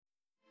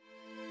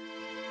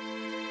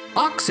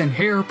Ox and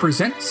Hare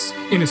presents,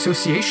 in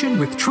association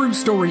with True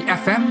Story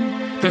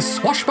FM, the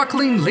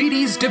Swashbuckling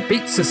Ladies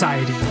Debate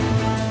Society.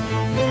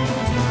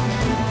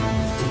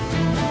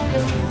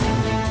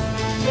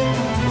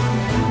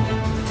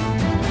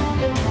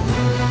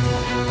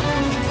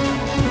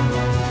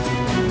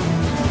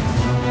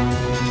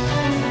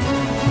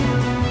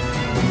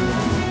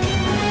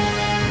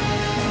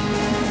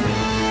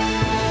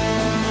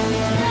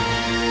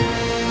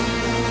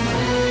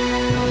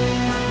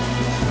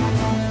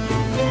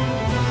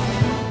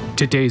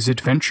 Today's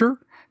adventure,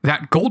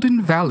 That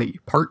Golden Valley,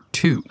 Part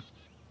 2.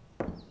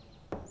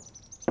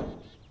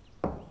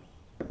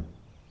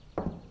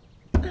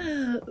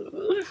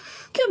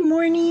 Good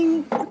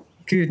morning.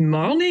 Good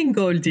morning,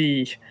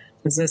 Goldie.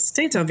 The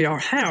state of your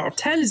hair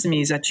tells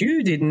me that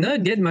you did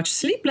not get much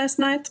sleep last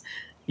night.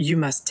 You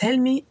must tell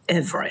me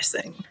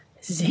everything.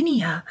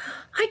 Zinnia,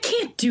 I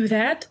can't do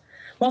that.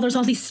 While there's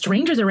all these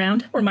strangers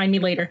around, remind me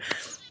later.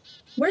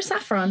 Where's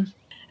Saffron?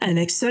 An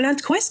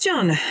excellent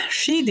question.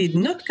 She did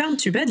not come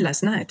to bed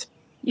last night.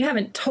 You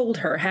haven't told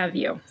her, have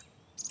you?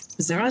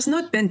 There has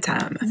not been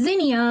time.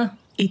 Zinnia.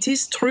 It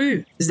is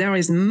true. There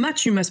is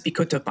much you must be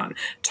caught up on.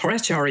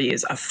 Treachery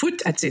is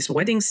afoot at this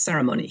wedding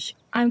ceremony.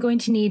 I'm going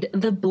to need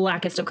the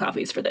blackest of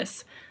coffees for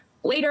this.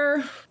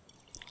 Later.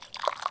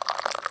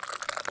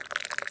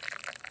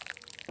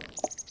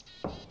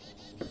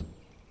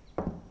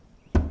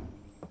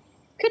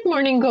 Good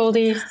morning,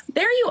 Goldie.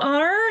 There you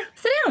are.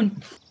 Sit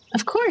down.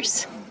 Of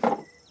course.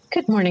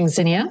 Good morning,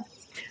 Zinnia.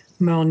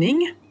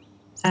 Morning.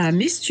 I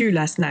missed you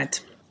last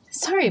night.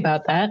 Sorry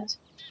about that.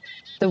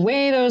 The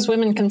way those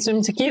women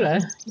consumed tequila,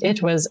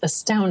 it was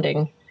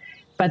astounding.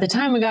 By the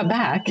time we got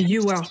back...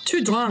 You were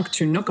too drunk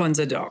to knock on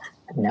the door.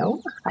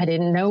 No, I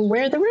didn't know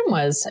where the room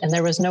was, and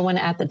there was no one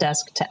at the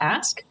desk to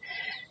ask.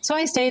 So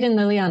I stayed in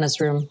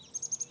Liliana's room.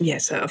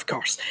 Yes, of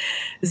course.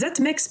 That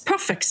makes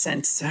perfect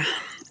sense.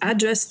 I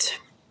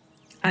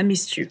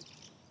missed you.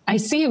 I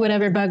see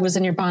whatever bug was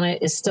in your bonnet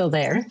is still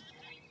there.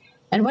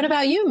 And what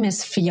about you,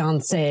 Miss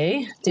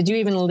Fiancée? Did you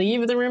even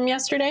leave the room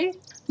yesterday?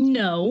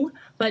 No,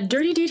 but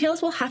dirty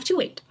details will have to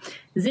wait.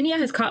 Zinnia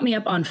has caught me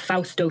up on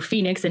Fausto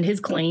Phoenix and his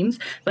claims,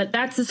 but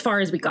that's as far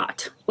as we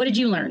got. What did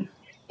you learn?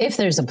 If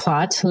there's a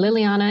plot,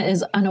 Liliana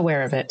is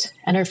unaware of it,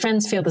 and her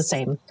friends feel the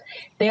same.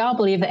 They all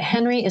believe that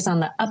Henry is on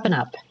the up and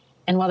up,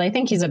 and while they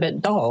think he's a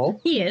bit dull...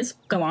 He is.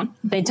 Go on.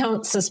 They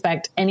don't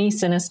suspect any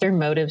sinister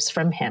motives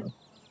from him.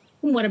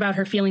 What about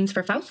her feelings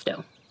for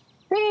Fausto?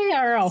 They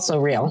are also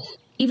real.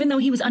 Even though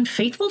he was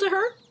unfaithful to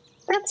her?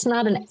 That's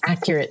not an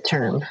accurate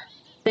term.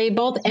 They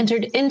both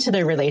entered into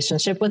their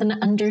relationship with an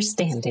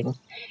understanding.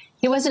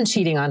 He wasn't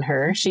cheating on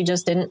her, she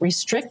just didn't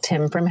restrict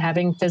him from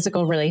having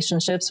physical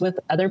relationships with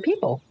other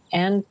people,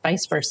 and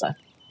vice versa.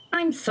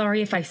 I'm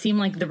sorry if I seem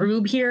like the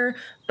rube here,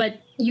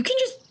 but you can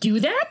just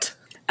do that?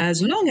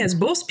 As long as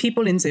both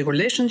people in the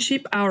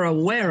relationship are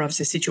aware of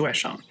the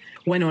situation.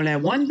 When only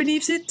one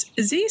believes it,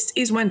 this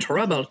is when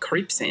trouble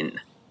creeps in.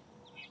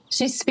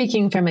 She's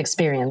speaking from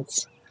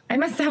experience. I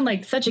must sound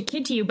like such a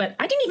kid to you, but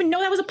I didn't even know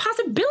that was a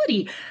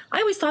possibility. I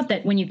always thought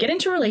that when you get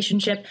into a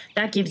relationship,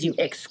 that gives you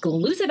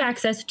exclusive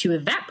access to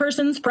that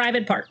person's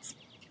private parts.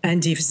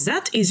 And if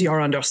that is your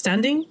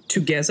understanding,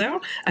 together,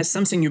 as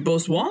something you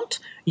both want,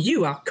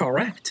 you are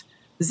correct.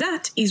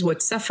 That is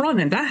what Saffron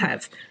and I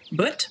have.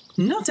 But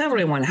not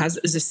everyone has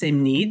the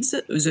same needs,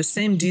 the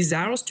same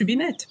desires to be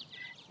met.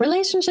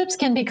 Relationships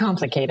can be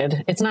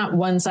complicated. It's not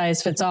one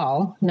size fits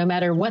all, no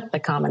matter what the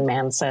common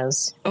man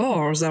says.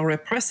 Or the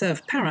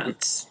repressive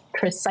parents.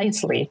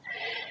 Precisely.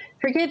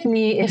 Forgive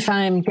me if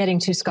I'm getting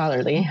too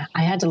scholarly.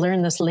 I had to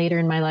learn this later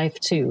in my life,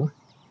 too.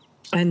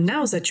 And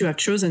now that you have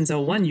chosen the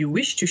one you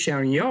wish to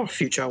share your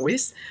future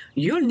with,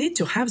 you'll need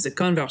to have the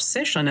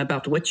conversation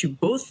about what you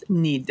both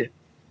need.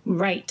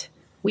 Right.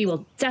 We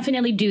will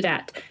definitely do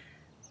that.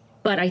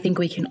 But I think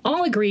we can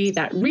all agree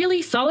that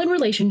really solid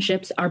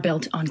relationships are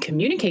built on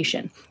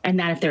communication, and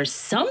that if there's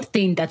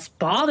something that's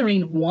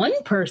bothering one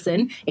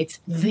person, it's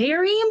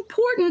very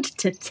important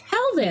to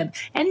tell them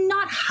and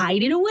not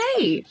hide it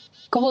away.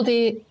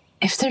 Goldie,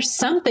 if there's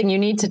something you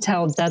need to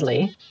tell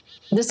Dudley,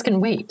 this can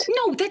wait.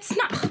 No, that's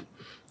not...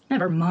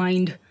 Never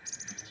mind.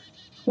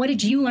 What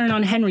did you learn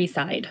on Henry's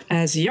side?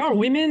 As your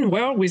women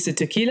were with the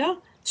tequila,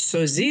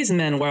 so these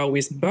men were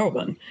with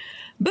bourbon.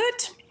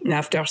 But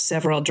after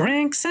several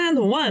drinks and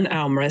one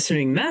arm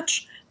wrestling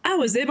match, I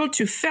was able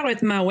to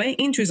ferret my way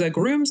into the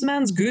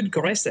groomsman's good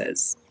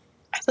graces.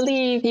 I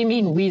believe you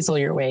mean weasel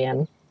your way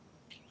in.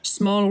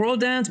 Small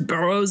rodent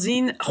burrows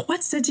in.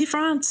 What's the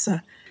difference?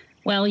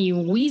 Well, you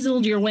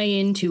weaseled your way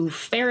in to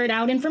ferret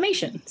out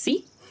information,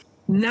 see?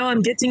 Now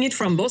I'm getting it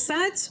from both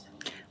sides?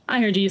 I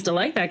heard you used to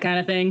like that kind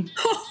of thing.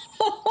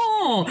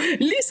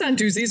 Listen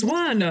to this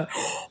one.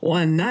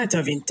 One night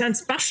of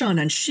intense passion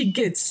and she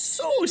gets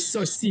so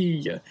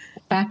saucy.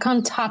 Back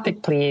on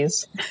topic,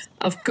 please.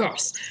 Of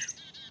course.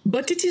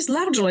 But it is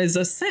largely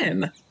the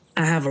same.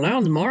 I have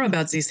learned more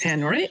about this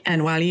Henry,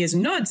 and while he is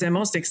not the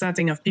most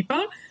exciting of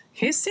people,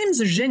 he seems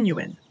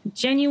genuine.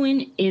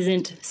 Genuine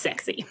isn't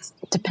sexy.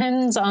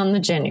 Depends on the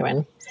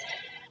genuine.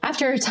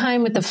 After her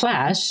time with the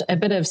Flash, a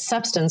bit of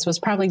substance was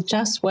probably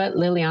just what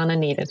Liliana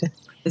needed.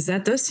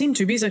 That does seem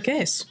to be the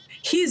case.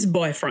 His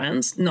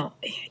boyfriends, no,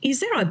 is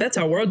there a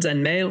better word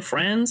than male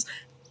friends?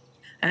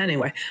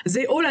 Anyway,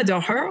 they all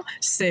adore her,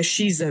 say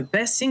she's the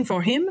best thing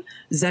for him,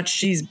 that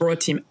she's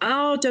brought him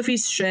out of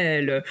his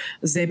shell.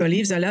 They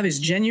believe the love is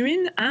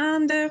genuine,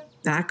 and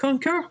I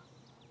concur.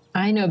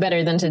 I know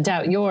better than to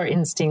doubt your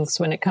instincts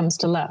when it comes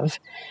to love.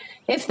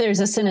 If there's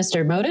a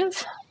sinister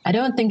motive, I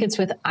don't think it's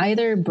with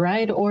either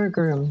bride or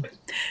groom.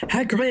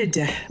 Agreed.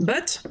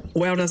 But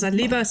where does that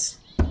leave us?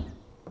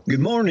 Good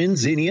morning,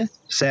 Zinnia,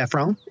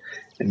 Saffron.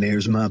 And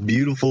there's my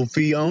beautiful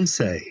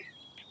fiancé.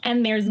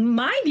 And there's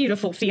my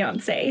beautiful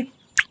fiance.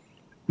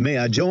 May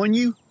I join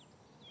you?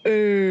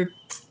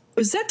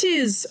 That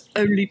is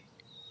only...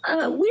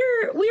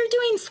 We're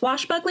doing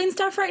swashbuckling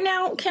stuff right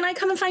now. Can I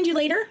come and find you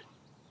later?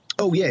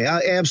 Oh, yeah,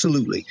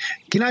 absolutely.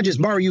 Can I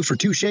just borrow you for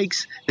 2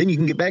 shakes? Then you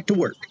can get back to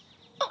work.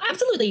 Oh,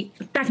 absolutely.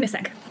 Back in a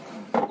sec.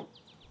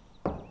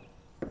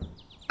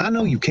 I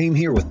know you came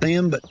here with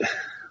them, but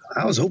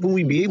I was hoping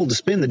we'd be able to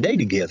spend the day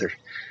together.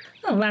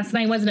 Oh, last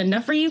night wasn't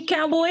enough for you,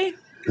 cowboy?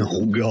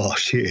 Oh,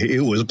 gosh,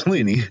 it was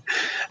plenty.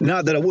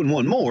 Not that I wouldn't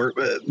want more,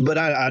 but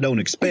I don't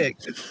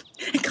expect.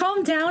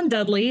 Calm down,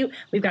 Dudley.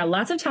 We've got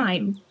lots of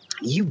time.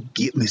 You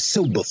get me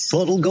so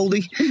befuddled,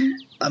 Goldie.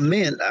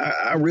 Man,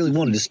 I really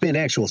wanted to spend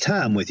actual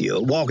time with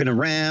you, walking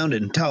around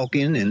and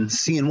talking and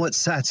seeing what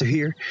sights are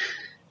here.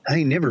 I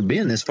ain't never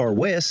been this far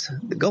west.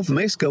 The Gulf of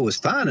Mexico is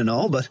fine and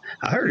all, but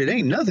I heard it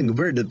ain't nothing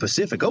compared to the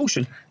Pacific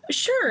Ocean.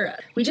 Sure,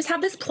 we just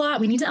have this plot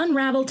we need to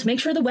unravel to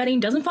make sure the wedding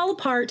doesn't fall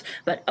apart,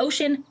 but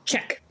ocean,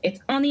 check. It's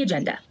on the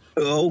agenda.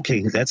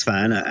 Okay, that's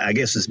fine. I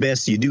guess it's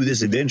best you do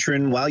this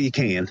adventuring while you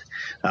can.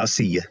 I'll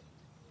see you.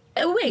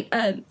 Wait,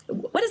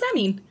 what does that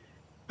mean?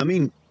 I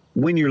mean,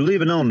 when you're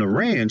living on the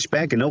ranch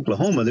back in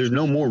Oklahoma, there's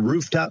no more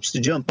rooftops to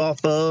jump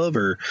off of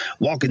or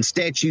walking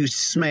statues to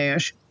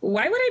smash.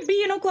 Why would I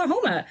be in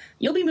Oklahoma?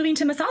 You'll be moving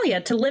to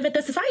Massalia to live at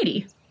the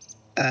society.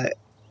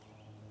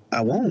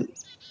 I won't.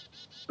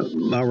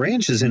 My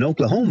ranch is in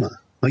Oklahoma.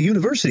 My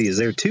university is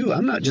there, too.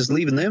 I'm not just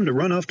leaving them to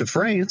run off to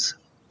France.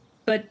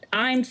 But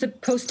I'm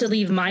supposed to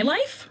leave my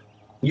life?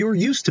 You're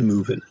used to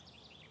moving.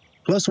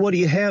 Plus, what do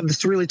you have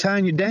that's really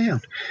tying you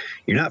down?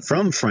 You're not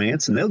from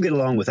France, and they'll get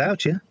along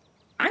without you.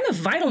 I'm a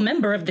vital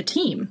member of the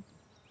team.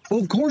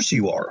 Well, of course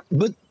you are.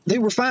 But they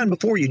were fine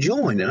before you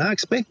joined, and I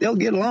expect they'll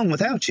get along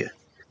without you.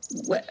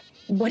 What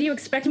do you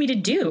expect me to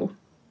do?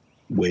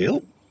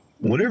 Well,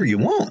 whatever you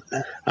want.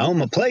 I own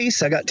my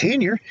place. I got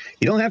tenure.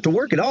 You don't have to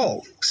work at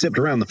all, except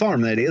around the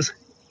farm, that is.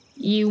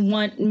 You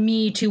want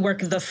me to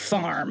work the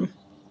farm?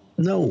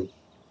 No,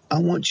 I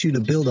want you to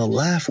build a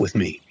life with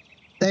me.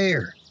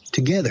 There,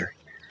 together.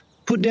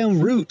 Put down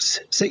roots.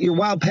 Set your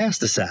wild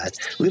past aside.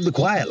 Live the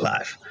quiet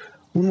life.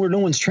 One where no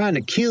one's trying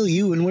to kill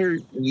you and where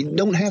you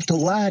don't have to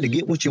lie to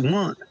get what you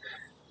want.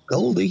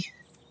 Goldie,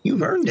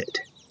 you've earned it.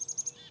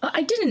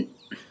 I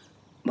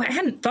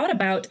hadn't thought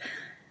about...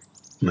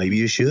 Maybe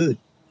you should.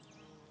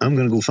 I'm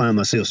going to go find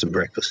myself some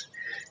breakfast.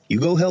 You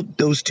go help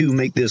those two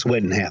make this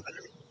wedding happen.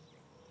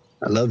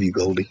 I love you,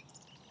 Goldie.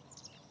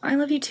 I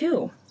love you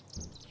too.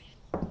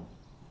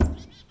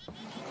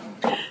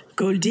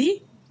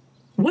 Goldie,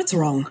 what's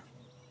wrong?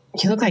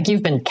 You look like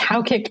you've been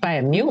cow-kicked by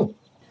a mule.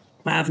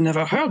 I've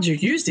never heard you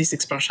use this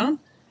expression.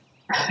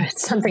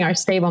 It's something our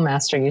stable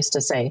master used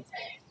to say.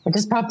 It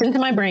just popped into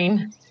my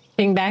brain.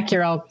 Being back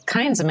here, all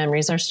kinds of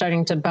memories are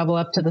starting to bubble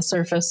up to the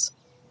surface.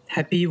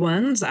 Happy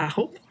ones, I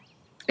hope.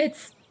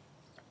 It's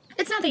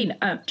nothing.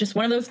 Just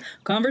one of those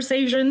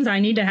conversations I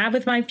need to have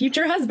with my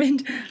future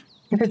husband.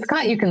 If it's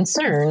got you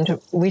concerned,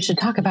 we should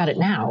talk about it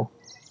now.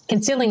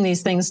 Concealing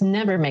these things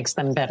never makes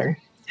them better.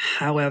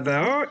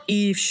 However,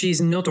 if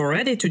she's not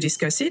ready to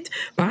discuss it,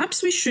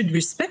 perhaps we should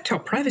respect her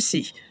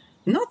privacy.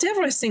 Not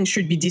everything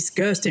should be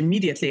discussed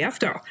immediately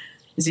after.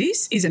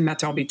 This is a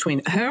matter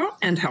between her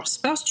and her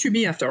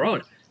spouse-to-be after all.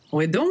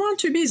 We don't want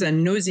to be the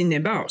nosy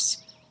neighbors.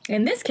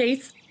 In this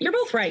case, you're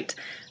both right.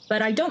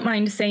 But I don't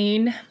mind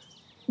saying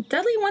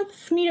Dudley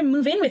wants me to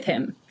move in with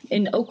him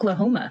in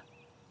Oklahoma.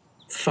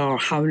 For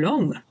how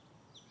long?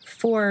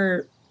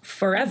 For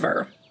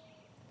forever.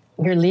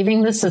 You're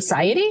leaving the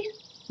society?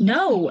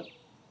 No.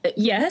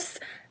 Yes.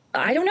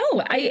 I don't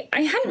know. I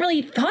hadn't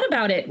really thought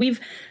about it. We've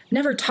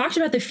never talked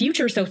about the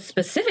future so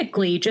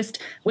specifically, just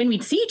when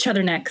we'd see each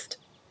other next.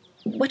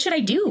 What should I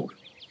do?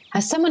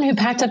 As someone who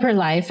packed up her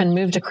life and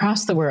moved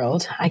across the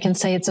world, I can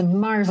say it's a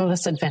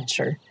marvelous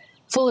adventure,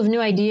 full of new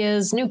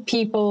ideas, new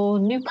people,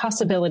 new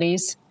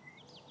possibilities,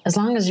 as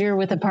long as you're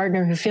with a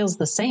partner who feels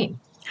the same.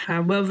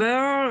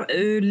 However,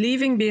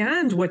 leaving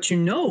behind what you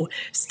know,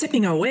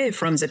 stepping away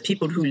from the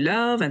people who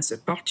love and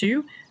support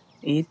you,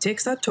 it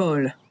takes a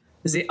toll.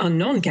 The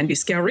unknown can be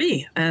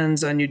scary, and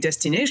the new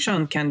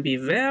destination can be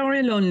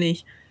very lonely.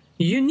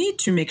 You need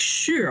to make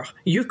sure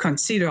you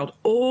considered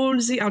all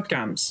the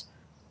outcomes.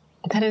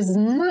 That is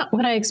not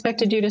what I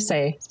expected you to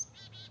say.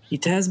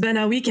 It has been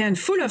a weekend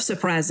full of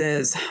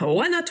surprises.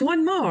 Why not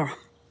one more?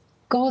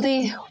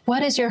 Goldie,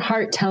 what is your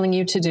heart telling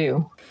you to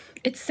do?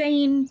 It's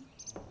saying,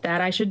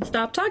 that I should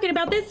stop talking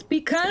about this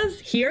because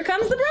here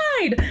comes the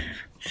bride.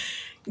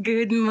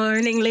 Good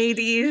morning,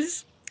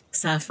 ladies.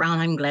 Saffron,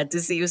 I'm glad to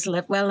see you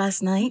slept well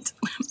last night.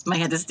 My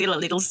head is still a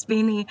little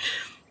spinny.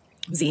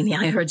 Xenia,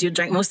 I heard you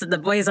drank most of the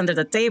boys under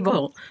the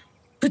table.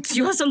 But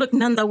you also look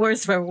none the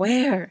worse for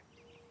wear.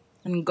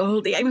 And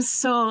Goldie, I'm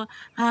so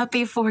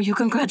happy for you.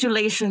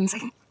 Congratulations.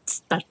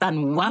 That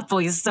tan guapo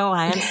is so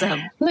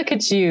handsome. Look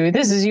at you.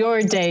 This is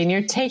your day, and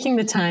you're taking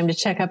the time to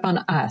check up on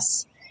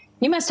us.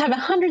 You must have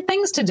 100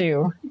 things to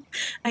do.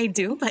 I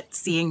do, but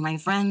seeing my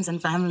friends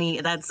and family,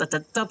 that's at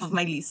the top of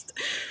my list.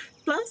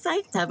 Plus,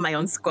 I have my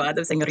own squad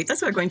of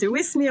senoritas who are going to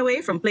whisk me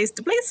away from place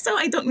to place, so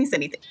I don't miss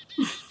anything.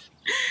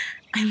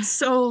 I'm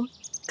so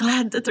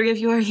glad the three of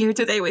you are here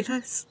today with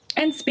us.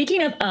 And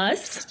speaking of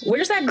us,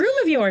 where's that groom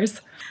of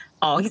yours?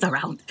 Oh, he's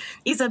around.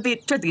 He's a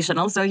bit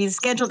traditional, so he's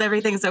scheduled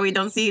everything so we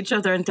don't see each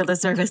other until the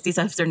service this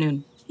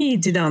afternoon. He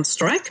didn't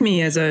strike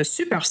me as a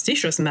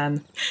superstitious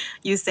man.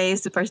 You say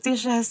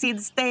superstitious,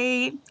 he'd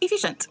stay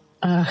efficient.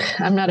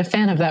 I'm not a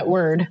fan of that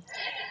word,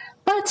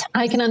 but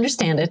I can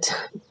understand it.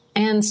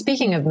 And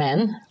speaking of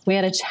men, we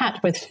had a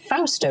chat with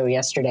Fausto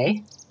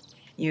yesterday.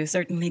 You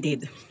certainly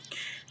did.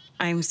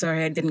 I'm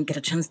sorry I didn't get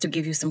a chance to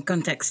give you some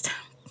context.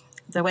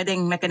 The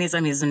wedding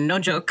mechanism is no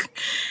joke,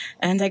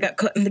 and I got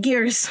caught in the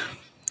gears.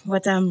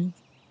 What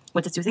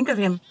did you think of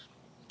him?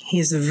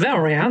 He's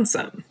very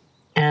handsome.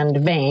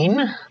 And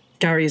vain.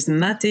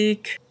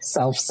 Charismatic.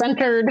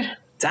 Self-centered.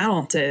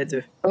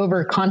 Talented.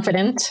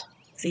 Overconfident.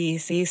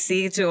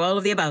 See to all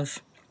of the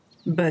above.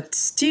 But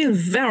still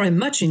very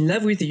much in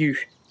love with you.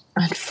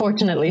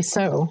 Unfortunately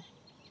so.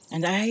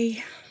 And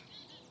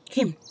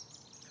him.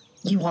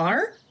 You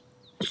are?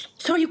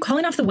 So are you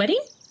calling off the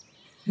wedding?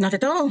 Not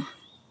at all.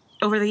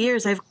 Over the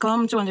years, I've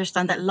come to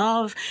understand that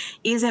love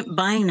isn't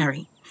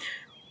binary,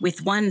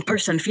 with one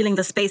person filling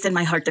the space in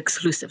my heart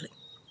exclusively.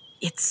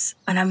 It's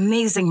an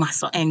amazing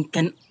muscle and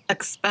can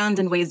expand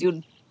in ways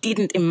you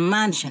didn't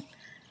imagine.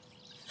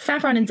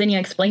 Saffron and Zinnia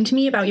explained to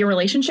me about your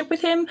relationship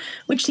with him,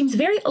 which seems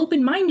very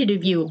open-minded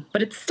of you,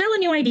 but it's still a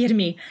new idea to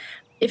me.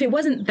 If it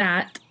wasn't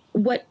that,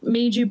 what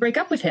made you break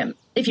up with him,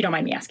 if you don't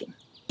mind me asking?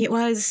 It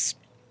was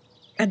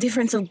a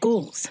difference of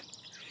goals.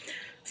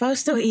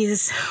 Fausto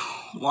is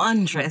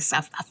wondrous,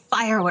 a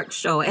fireworks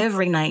show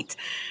every night.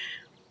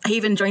 I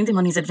even joined him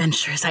on his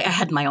adventures. I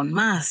had my own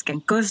mask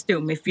and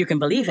costume, if you can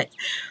believe it.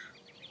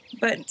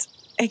 But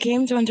I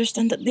came to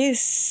understand that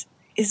this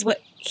is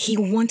what he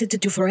wanted to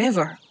do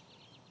forever.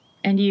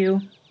 And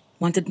you?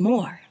 Wanted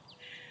more.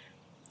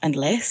 And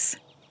less.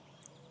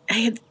 I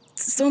had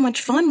so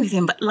much fun with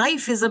him, but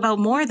life is about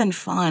more than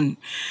fun.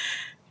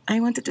 I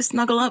wanted to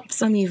snuggle up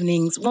some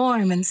evenings,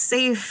 warm and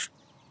safe.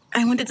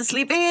 I wanted to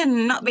sleep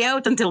in, not be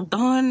out until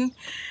dawn.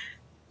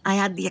 I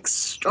had the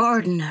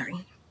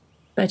extraordinary.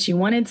 But you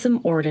wanted some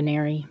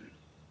ordinary.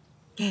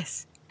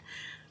 Yes.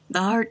 The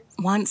heart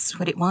wants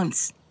what it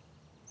wants.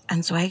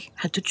 And so I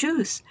had to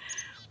choose.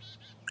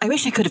 I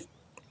wish I could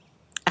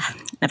have...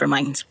 never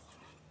mind.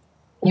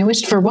 You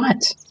wished for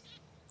what?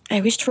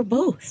 I wished for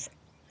both.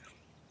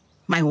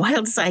 My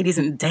wild side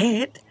isn't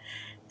dead.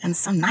 And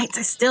some nights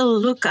I still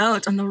look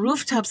out on the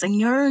rooftops and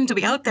yearn to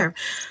be out there.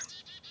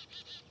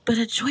 But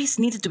a choice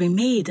needed to be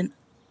made, and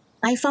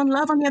I found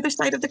love on the other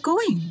side of the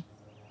coin.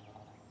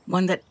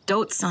 One that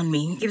dotes on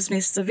me, gives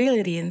me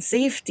stability and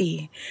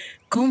safety,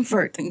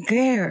 comfort and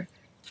care.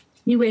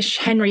 You wish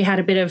Henry had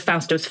a bit of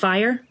Fausto's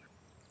fire?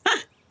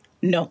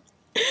 No,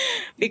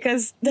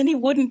 because then he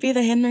wouldn't be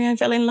the Henry I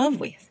fell in love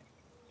with.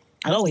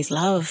 I'll always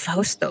love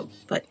Fausto,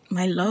 but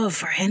my love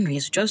for Henry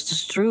is just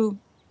as true.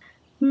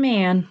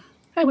 Man,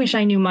 I wish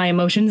I knew my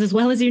emotions as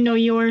well as you know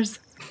yours.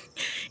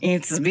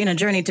 It's been a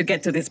journey to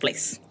get to this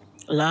place.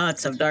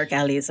 Lots of dark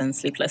alleys and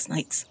sleepless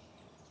nights.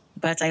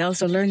 But I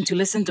also learned to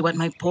listen to what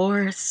my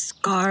poor,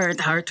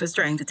 scarred heart was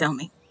trying to tell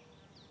me.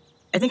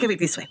 I think of it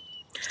this way.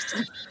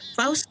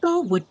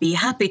 Fausto would be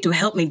happy to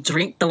help me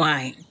drink the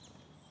wine.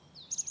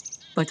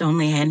 But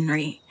only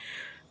Henry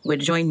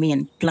would join me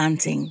in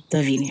planting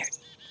the vineyard.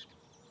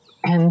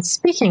 And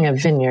speaking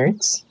of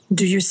vineyards...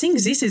 Do you think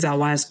this is a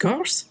wise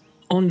course?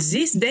 On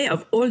this day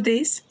of all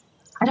days?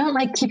 I don't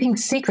like keeping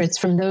secrets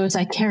from those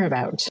I care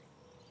about.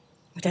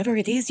 Whatever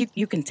it is,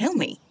 you can tell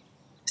me.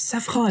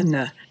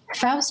 Saffron.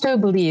 Fausto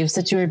believes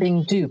that you are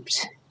being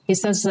duped. He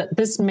says that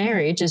this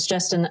marriage is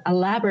just an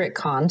elaborate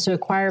con to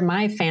acquire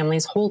my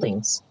family's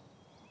holdings.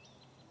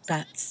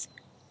 That's...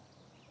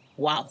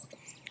 wow.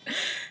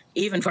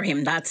 Even for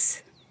him,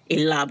 that's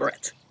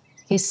elaborate.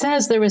 He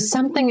says there was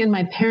something in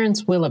my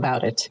parents' will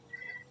about it.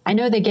 I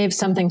know they gave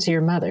something to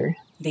your mother.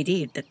 They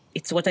did.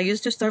 It's what I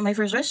used to start my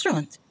first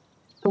restaurant.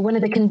 But one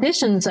of the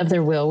conditions of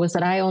their will was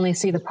that I only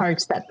see the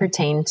parts that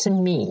pertain to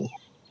me.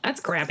 That's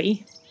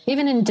crappy.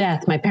 Even in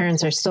death, my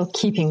parents are still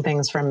keeping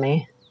things from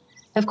me.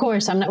 Of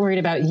course, I'm not worried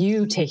about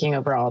you taking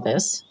over all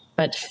this,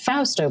 but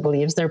Fausto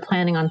believes they're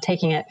planning on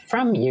taking it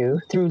from you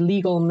through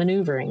legal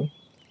maneuvering.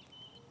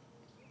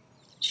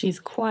 She's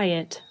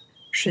quiet.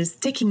 She's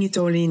taking it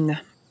all in.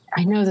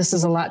 I know this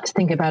is a lot to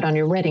think about on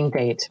your wedding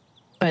date,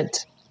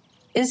 but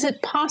is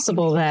it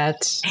possible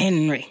that...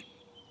 Henry.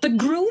 The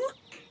groom?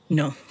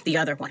 No, the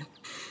other one.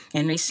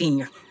 Henry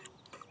Sr.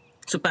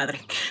 Su padre.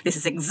 This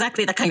is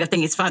exactly the kind of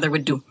thing his father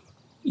would do.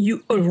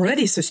 You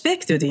already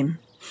suspected him.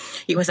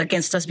 He was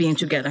against us being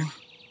together.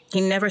 He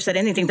never said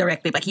anything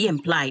directly, but he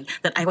implied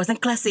that I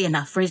wasn't classy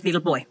enough for his little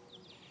boy.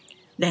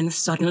 Then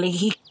suddenly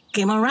he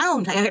came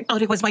around. I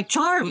thought it was my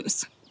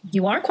charms.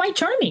 You are quite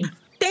charming.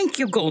 Thank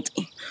you,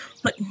 Goldie.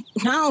 But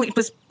now it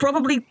was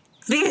probably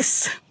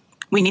this.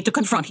 We need to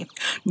confront him.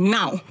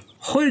 Now.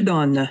 Hold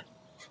on.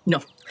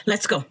 No,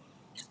 let's go.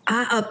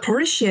 I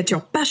appreciate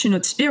your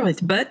passionate spirit,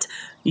 but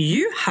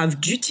you have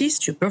duties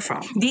to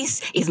perform.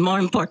 This is more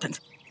important.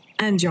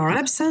 And your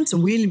absence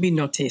will be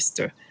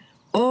noticed.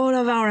 All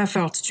of our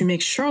efforts to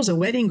make sure the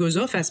wedding goes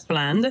off as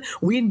planned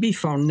will be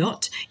for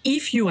naught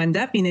if you end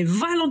up in a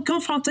violent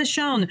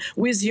confrontation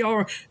with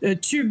your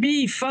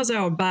to-be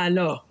father by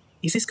law.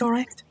 Is this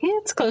correct?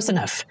 It's close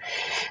enough.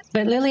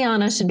 But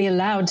Liliana should be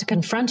allowed to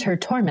confront her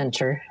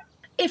tormentor.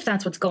 If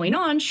that's what's going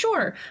on,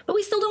 sure, but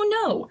we still don't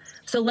know.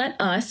 So let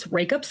us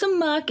rake up some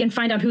muck and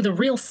find out who the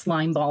real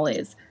slime ball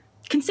is.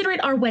 Consider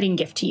it our wedding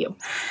gift to you.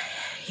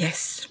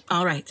 Yes,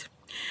 all right.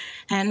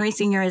 Henry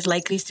Sr. is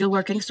likely still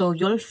working, so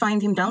you'll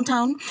find him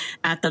downtown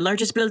at the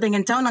largest building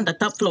in town on the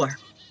top floor.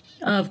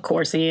 Of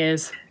course he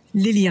is.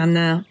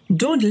 Liliana,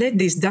 don't let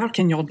this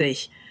darken your day.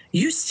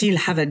 You still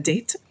have a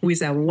date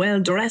with a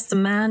well-dressed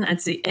man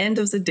at the end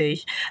of the day,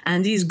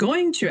 and he's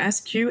going to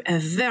ask you a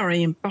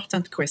very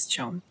important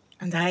question.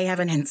 And I have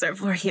an answer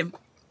for him.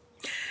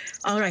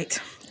 All right,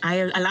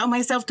 I'll allow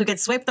myself to get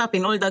swept up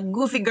in all the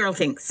goofy girl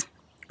things.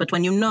 But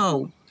when you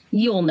know...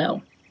 You'll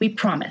know. We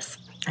promise.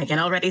 I can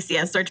already see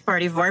a search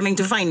party forming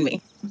to find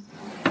me.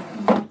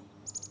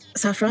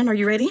 Saffron, are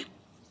you ready?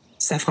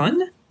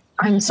 Saffron?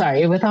 I'm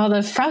sorry, with all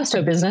the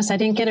Frausto business, I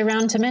didn't get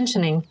around to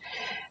mentioning.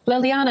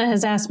 Liliana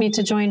has asked me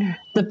to join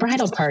the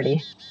bridal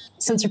party.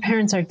 Since her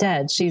parents are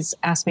dead, she's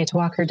asked me to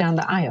walk her down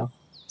the aisle.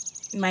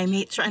 My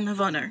matron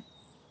of honor.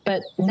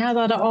 But now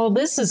that all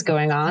this is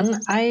going on,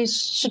 I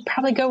should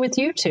probably go with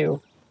you two.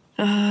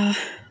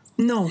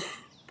 No,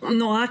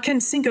 I can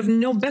think of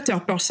no better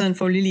person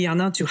for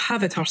Liliana to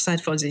have at her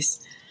side for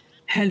this.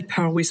 Help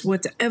her with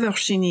whatever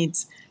she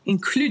needs,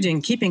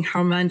 including keeping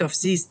her mind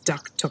off these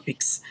dark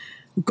topics.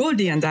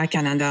 Goldie and I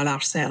can handle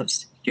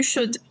ourselves. You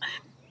should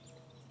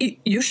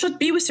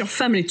be with your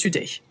family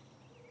today.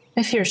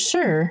 If you're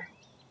sure.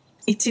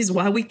 It is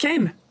why we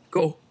came.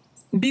 Go.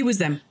 Be with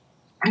them.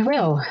 I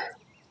will.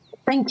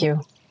 Thank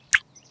you.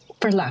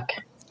 For luck.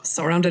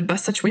 Surrounded by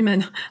such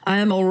women, I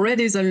am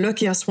already the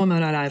luckiest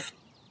woman alive.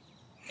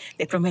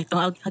 Te prometo,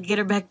 I'll get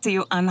her back to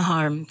you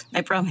unharmed.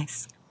 I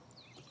promise.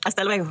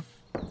 Hasta luego.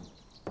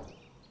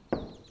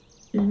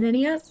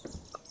 Zinnia,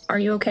 are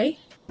you okay?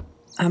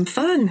 I'm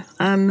fine.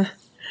 I'm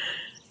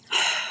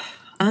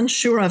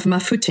unsure of my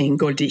footing,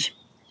 Goldie.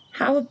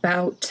 How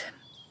about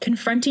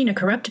confronting a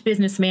corrupt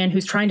businessman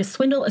who's trying to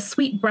swindle a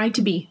sweet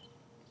bride-to-be?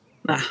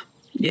 Ah,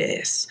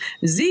 yes.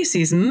 This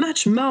is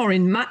much more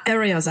in my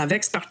areas of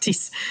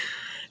expertise.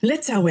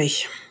 Let's away.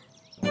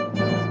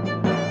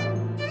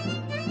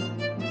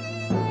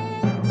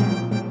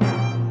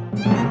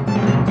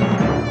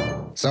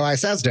 So I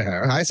says to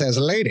her,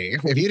 lady,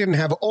 if you didn't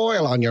have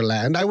oil on your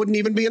land, I wouldn't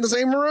even be in the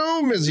same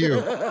room as you.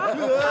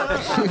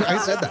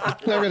 I said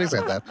that. I really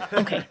said that.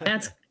 Okay,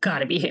 that's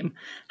gotta be him.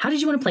 How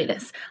did you want to play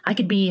this? I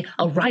could be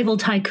a rival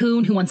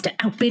tycoon who wants to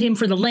outbid him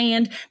for the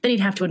land, then he'd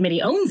have to admit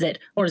he owns it,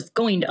 or is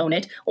going to own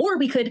it, or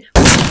we could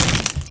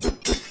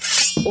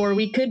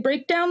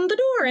break down the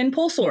door and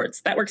pull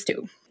swords. That works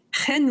too.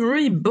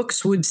 Henry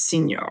Boxwood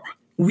Sr.,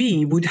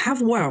 we would have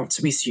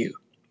words with you.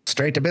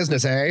 Straight to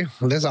business, eh?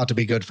 This ought to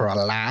be good for a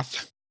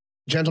laugh.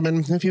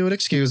 Gentlemen, if you would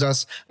excuse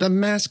us, the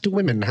masked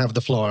women have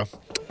the floor.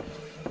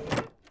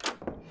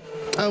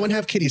 Oh, and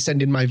have Kitty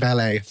send in my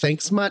valet.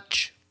 Thanks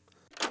much.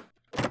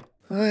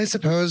 I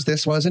suppose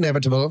this was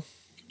inevitable.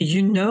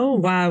 You know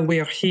why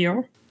we're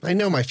here? I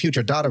know my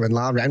future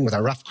daughter-in-law ran with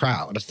a rough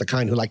crowd, the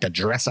kind who like to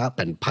dress up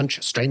and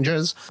punch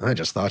strangers. I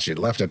just thought she'd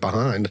left it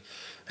behind.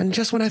 And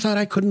just when I thought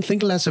I couldn't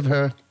think less of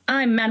her...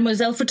 I'm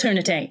Mademoiselle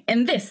Fraternité,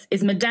 and this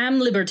is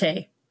Madame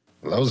Liberté.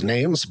 Those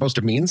names supposed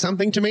to mean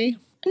something to me?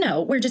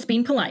 No, we're just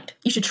being polite.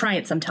 You should try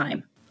it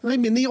sometime.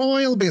 I'm in the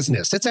oil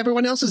business. It's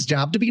everyone else's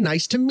job to be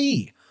nice to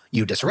me.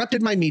 You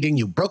disrupted my meeting.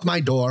 You broke my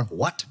door.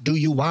 What do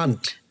you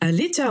want? A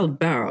little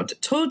bird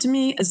told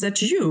me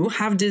that you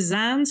have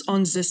designs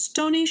on the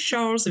Stony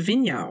Shores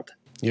vineyard.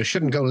 You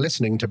shouldn't go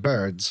listening to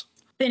birds.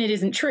 Then it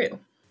isn't true.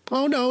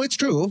 Oh, no, it's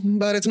true.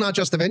 But it's not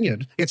just the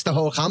vineyard. It's the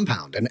whole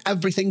compound and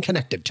everything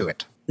connected to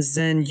it.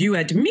 Then you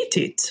admit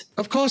it.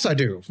 Of course I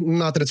do.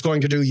 Not that it's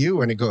going to do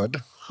you any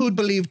good. Who'd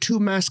believe two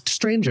masked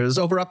strangers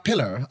over a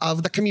pillar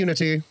of the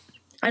community?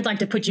 I'd like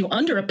to put you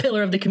under a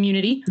pillar of the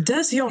community.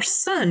 Does your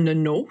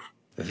son know?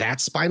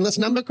 That spineless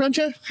number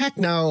cruncher? Heck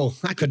no.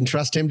 I couldn't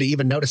trust him to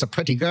even notice a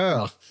pretty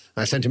girl.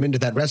 I sent him into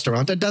that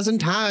restaurant 12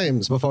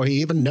 times before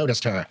he even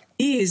noticed her.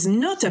 He is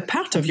not a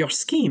part of your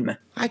scheme.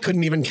 I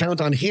couldn't even count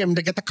on him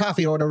to get the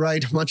coffee order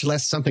right, much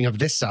less something of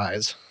this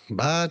size.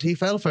 But he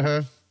fell for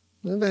her.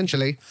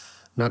 Eventually.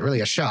 Not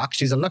really a shock.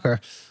 She's a looker.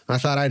 I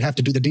thought I'd have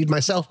to do the deed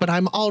myself, but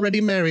I'm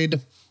already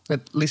married.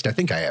 At least I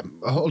think I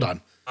am. Hold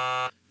on.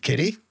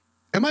 Kitty,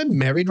 am I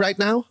married right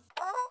now?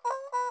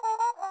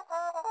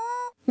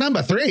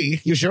 Number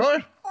 3, you sure?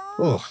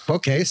 Oh,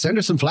 okay, send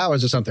her some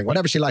flowers or something.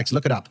 Whatever she likes,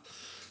 look it up.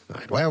 All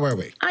right, where were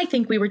we? I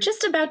think we were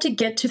just about to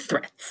get to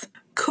threats.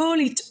 Call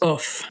it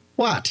off.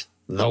 What?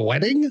 The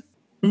wedding?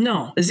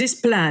 No, this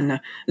plan,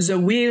 the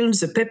will,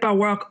 the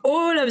paperwork,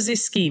 all of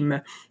this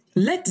scheme.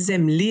 Let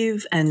them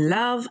live and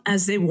love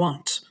as they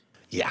want.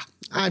 Yeah,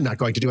 I'm not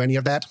going to do any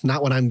of that.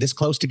 Not when I'm this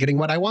close to getting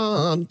what I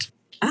want.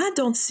 I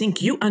don't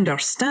think you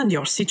understand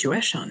your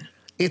situation.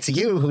 It's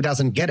you who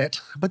doesn't get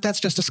it, but that's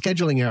just a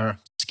scheduling error.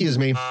 Excuse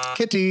me.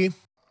 Kitty.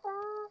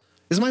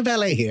 Is my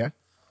valet here?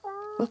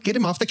 Well, get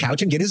him off the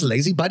couch and get his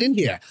lazy butt in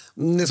here.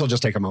 This'll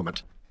just take a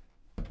moment.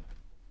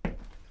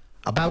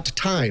 About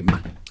time.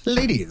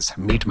 Ladies,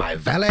 meet my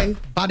valet,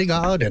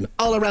 bodyguard, and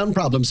all-around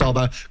problem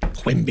solver,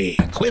 Quimby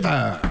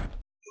Quiver.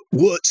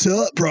 What's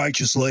up,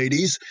 righteous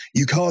ladies?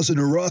 You causing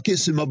a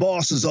ruckus in my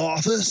boss's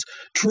office?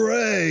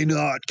 Trey,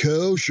 not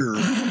kosher.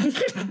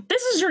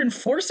 This is your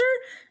enforcer?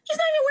 He's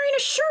not even wearing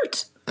a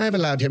shirt. I've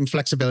allowed him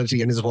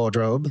flexibility in his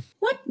wardrobe.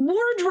 What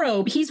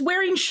wardrobe? He's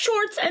wearing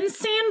shorts and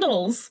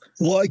sandals.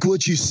 Like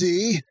what you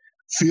see?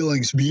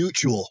 Feelings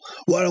mutual.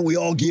 Why don't we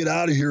all get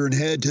out of here and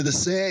head to the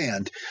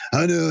sand?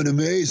 I know an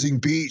amazing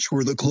beach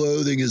where the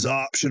clothing is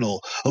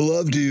optional. I'd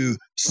love to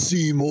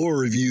see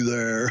more of you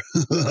there.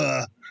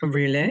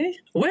 Really?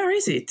 Where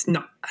is it?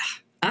 No,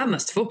 I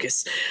must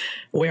focus.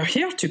 We're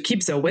here to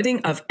keep the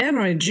wedding of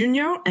Henry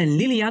Jr. and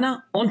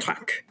Liliana on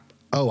track.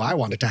 Oh, I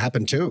want it to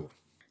happen too.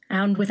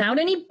 And without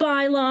any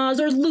bylaws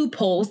or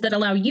loopholes that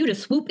allow you to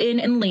swoop in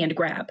and land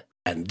grab.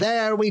 And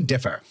there we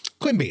differ.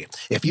 Quimby,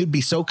 if you'd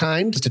be so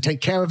kind as to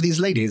take care of these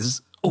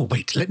ladies... Oh,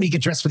 wait, let me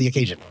get dressed for the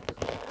occasion.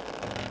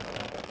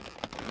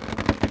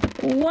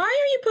 Why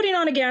are you putting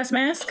on a gas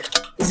mask?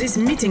 This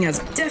meeting has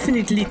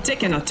definitely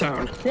taken a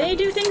turn. They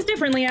do things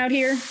differently out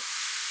here.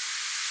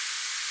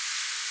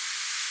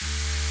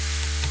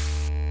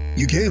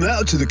 You came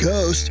out to the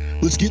coast.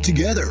 Let's get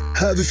together.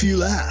 Have a few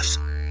laughs.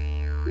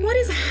 What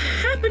is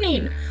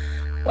happening?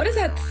 What is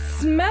that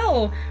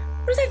smell?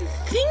 What is that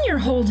thing you're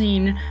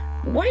holding?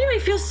 Why do I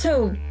feel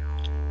so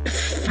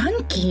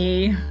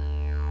funky?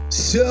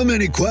 So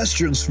many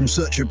questions from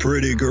such a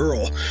pretty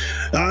girl.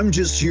 I'm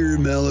just here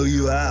to mellow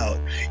you out.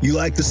 You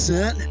like the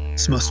scent?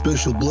 It's my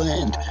special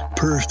blend,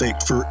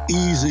 perfect for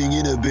easing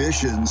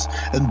inhibitions.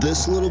 And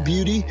this little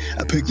beauty,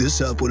 I picked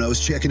this up when I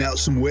was checking out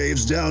some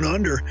waves down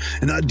under,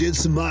 and I did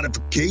some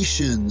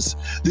modifications.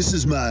 This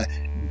is my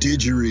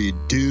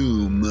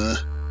didgeridoo.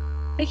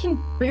 I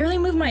can barely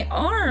move my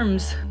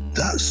arms.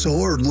 That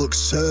sword looks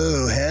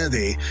so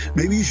heavy.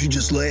 Maybe you should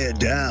just lay it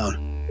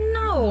down.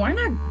 No, I'm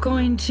not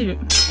going to...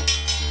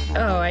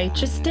 Oh, I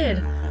just did.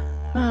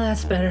 Oh,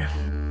 that's better.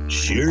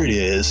 Sure it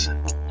is.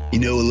 You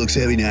know what looks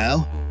heavy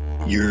now?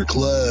 Your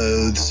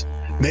clothes.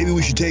 Maybe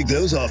we should take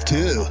those off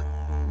too.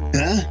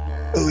 Huh?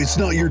 Oh, it's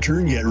not your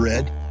turn yet,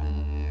 Red.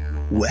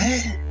 What?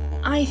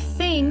 I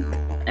think,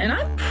 and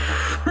I'm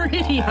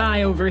pretty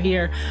high over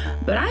here,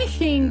 but I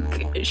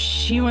think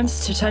she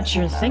wants to touch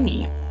your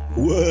thingy.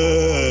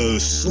 Whoa,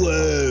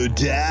 slow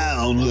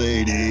down,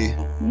 lady.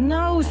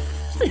 No,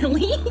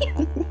 silly.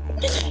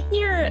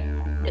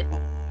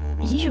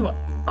 You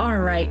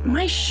are right.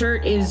 My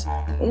shirt is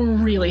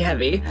really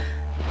heavy.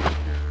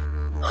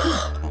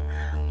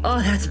 Oh,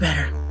 that's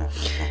better.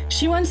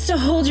 She wants to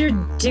hold your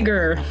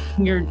digger,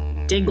 your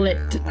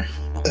diglet.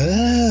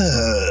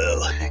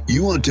 Oh,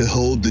 you want to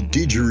hold the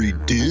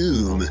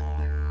didgeridoo.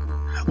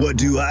 What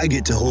do I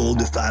get to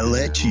hold if I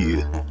let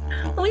you?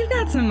 Well, we've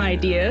got some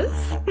ideas.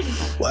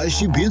 Why is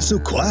she being so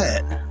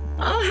quiet?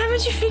 Oh,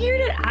 haven't you figured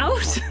it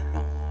out?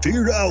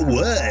 Figured out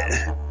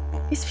what?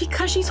 It's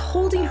because she's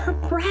holding her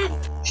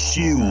breath.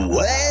 She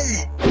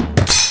what?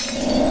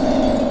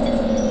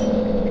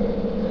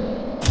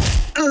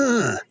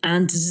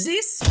 And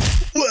this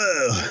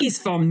Whoa! is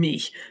for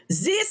me.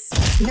 This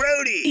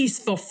Grody! is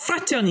for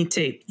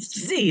fraternity.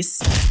 This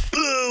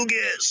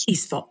Bogus!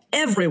 is for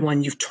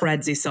everyone you've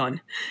tried this on.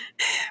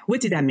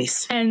 What did I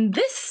miss? And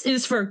this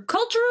is for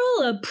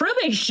cultural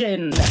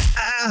approbation.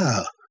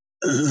 Ow!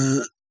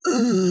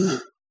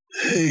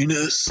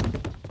 Heinous.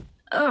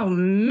 Oh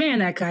man,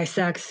 that guy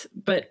sucks.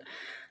 But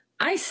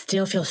I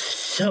still feel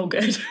so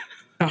good.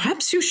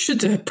 Perhaps you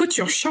should put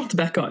your shirt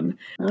back on.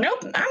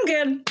 Nope, I'm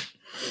good.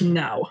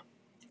 Now,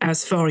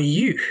 as for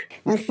you...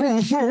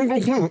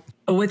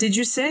 What did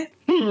you say?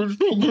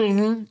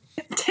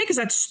 Take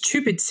that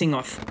stupid thing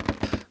off.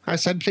 I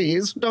said,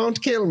 please,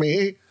 don't kill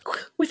me.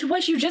 With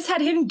what you just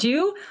had him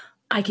do,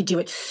 I could do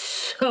it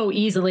so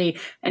easily,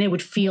 and it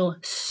would feel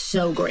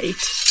so great.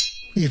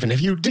 Even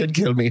if you did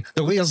kill me,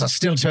 the wheels are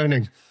still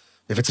turning.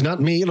 If it's not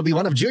me, it'll be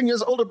one of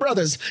Junior's older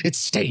brothers. It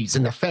stays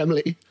in the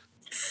family.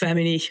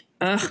 Family.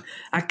 Ugh,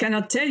 I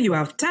cannot tell you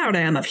how tired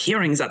I am of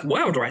hearing that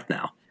word right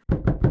now.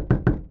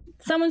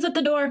 Someone's at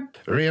the door.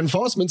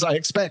 Reinforcements, I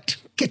expect.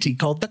 Kitty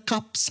called the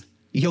cops.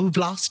 You've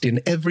lost in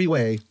every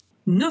way.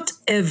 Not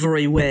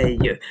every way.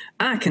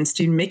 I can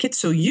still make it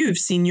so you've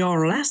seen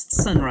your last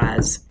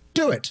sunrise.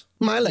 Do it.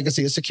 My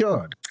legacy is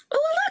secured. Oh,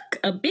 look! Look,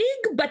 a big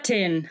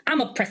button.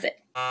 I'ma press it.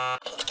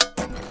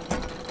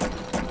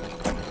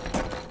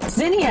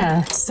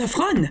 Zinnia,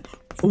 Saffron,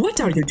 what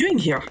are you doing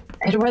here?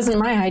 it wasn't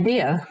my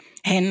idea.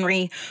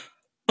 Henry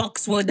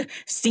Boxwood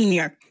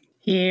Sr.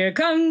 Here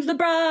comes the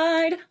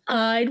bride.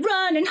 I'd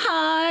run and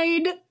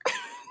hide.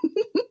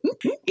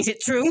 Is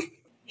it true?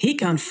 He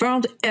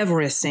confirmed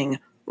everything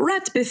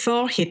right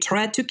before he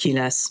tried to kill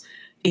us,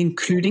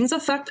 including the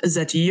fact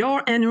that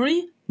your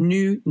Henry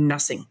knew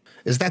nothing.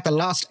 Is that the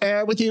lost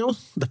heir with you?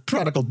 The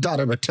prodigal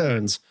daughter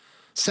returns.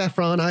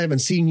 Saffron, I haven't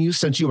seen you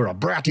since you were a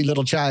bratty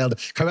little child,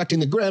 correcting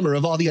the grammar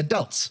of all the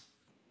adults.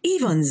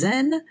 Even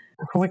then,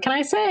 What can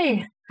I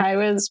say? I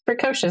was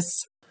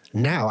precocious.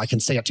 Now I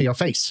can say it to your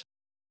face.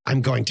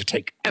 I'm going to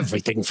take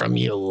everything from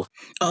you.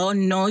 Oh,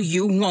 no,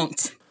 you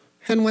won't.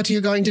 And what are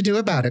you going to do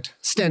about it?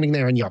 Standing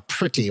there in your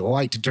pretty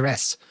white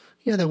dress.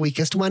 You're the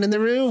weakest one in the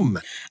room.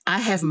 I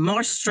have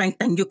more strength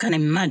than you can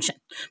imagine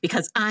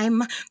because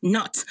I'm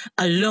not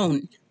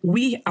alone.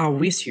 we are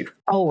with you.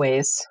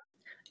 Always.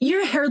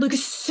 Your hair looks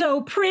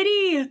so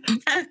pretty.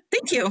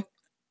 Thank you.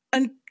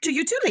 And to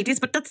you too, ladies,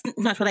 but that's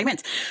not what I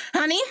meant.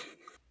 Honey,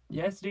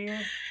 Yes, dear?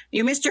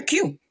 you missed your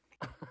cue.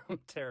 I'm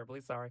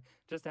terribly sorry.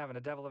 Just having a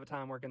devil of a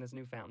time working this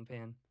new fountain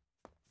pen.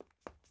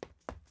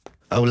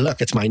 Oh,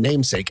 look, it's my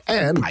namesake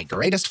and my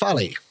greatest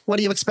folly. What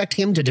do you expect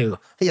him to do?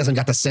 He hasn't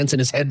got the sense in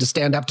his head to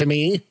stand up to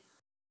me.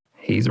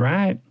 He's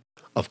right.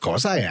 Of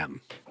course I am.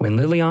 When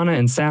Liliana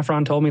and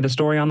Saffron told me the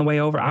story on the way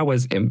over, I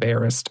was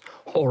embarrassed,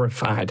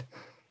 horrified.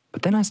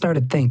 But then I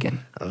started thinking,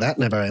 That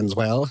never ends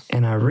well.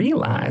 and I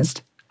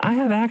realized I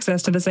have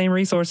access to the same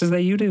resources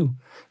that you do.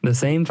 The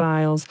same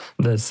files,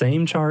 the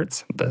same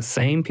charts, the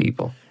same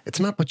people. It's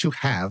not what you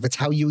have, it's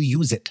how you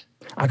use it.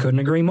 I couldn't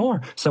agree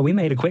more, so we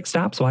made a quick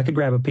stop so I could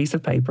grab a piece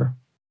of paper.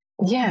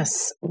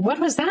 Yes. What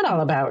was that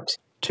all about?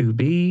 To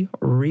be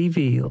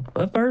revealed.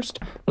 But first,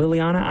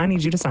 Liliana, I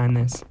need you to sign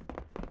this.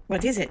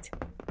 What is it?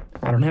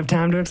 I don't have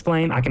time to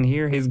explain. I can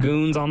hear his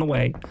goons on the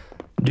way.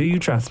 Do you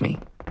trust me?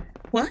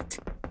 What?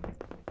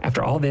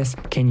 After all this,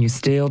 can you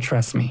still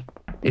trust me?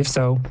 If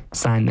so,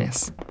 sign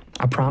this.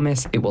 I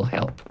promise it will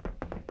help.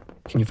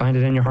 Can you find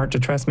it in your heart to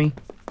trust me?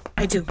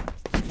 I do.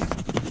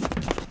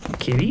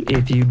 Kitty,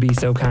 if you'd be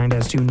so kind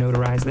as to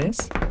notarize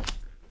this.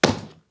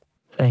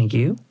 Thank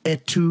you.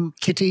 Et tu,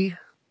 Kitty?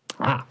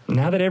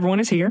 Now that everyone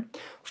is here,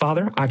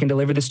 Father, I can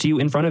deliver this to you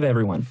in front of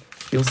everyone.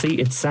 You'll see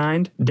it's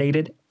signed,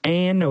 dated,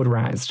 and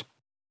notarized.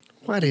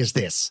 What is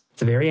this?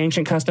 It's a very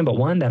ancient custom, but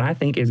one that I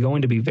think is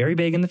going to be very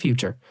big in the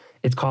future.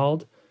 It's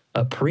called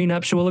a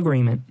prenuptial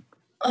agreement.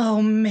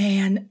 Oh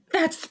man,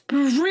 that's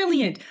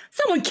brilliant.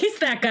 Someone kiss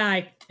that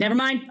guy. Never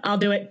mind, I'll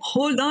do it.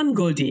 Hold on,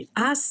 Goldie.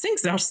 I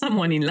think there's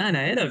someone in line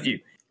ahead of you.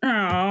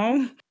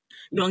 Oh.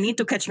 You'll need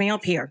to catch me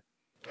up here.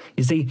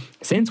 You see,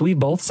 since we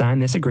both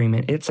signed this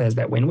agreement, it says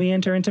that when we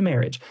enter into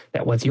marriage,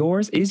 that what's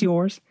yours is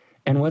yours,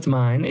 and what's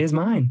mine is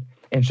mine.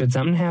 And should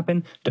something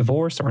happen,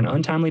 divorce or an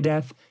untimely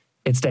death,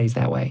 it stays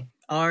that way.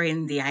 Or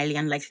in the highly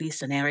unlikely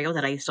scenario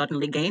that I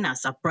suddenly gain a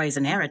surprise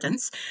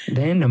inheritance.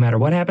 Then, no matter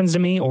what happens to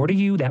me or to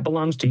you, that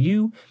belongs to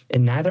you,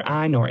 and neither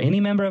I nor any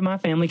member of my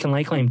family can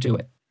lay claim to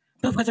it.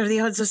 But what are the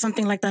odds of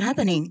something like that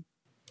happening?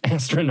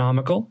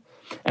 Astronomical.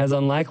 As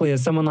unlikely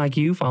as someone like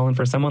you falling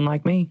for someone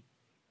like me.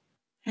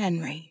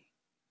 Henry,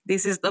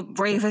 this is the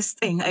bravest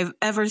thing I've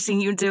ever seen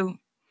you do.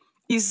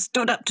 You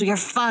stood up to your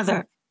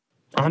father.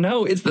 I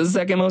know, it's the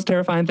second most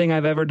terrifying thing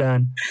I've ever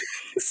done.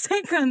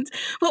 Second,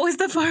 what was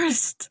the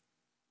first?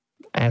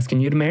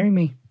 Asking you to marry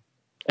me.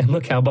 And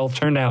look how both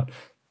turned out.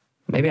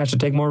 Maybe I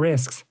should take more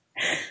risks.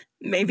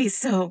 Maybe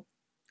so.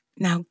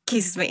 Now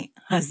kiss me,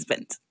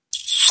 husband.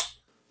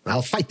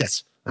 I'll fight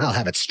this. I'll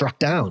have it struck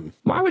down.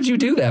 Why would you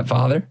do that,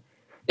 Father?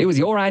 It was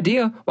your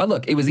idea. Why,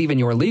 look, it was even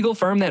your legal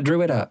firm that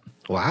drew it up.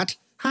 What?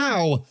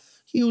 How?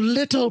 You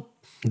little...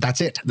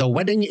 That's it. The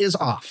wedding is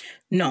off.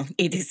 No,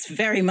 it is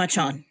very much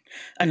on.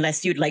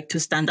 Unless you'd like to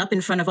stand up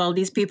in front of all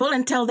these people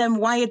and tell them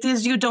why it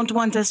is you don't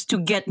want us to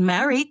get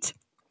married.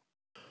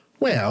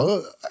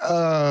 Well,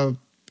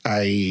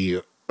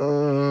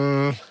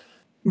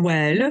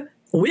 Well,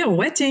 we're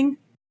waiting.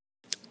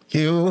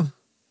 You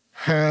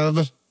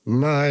have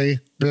my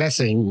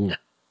blessing.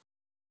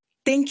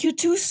 Thank you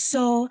two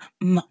so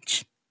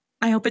much.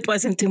 I hope it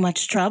wasn't too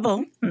much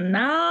trouble.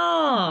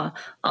 Nah,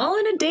 all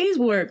in a day's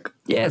work.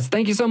 Yes,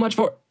 thank you so much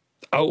for...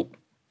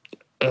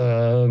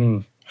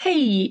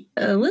 Hey,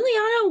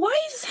 Liliana, why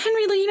is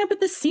Henry looking up at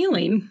the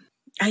ceiling?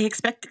 I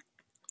expect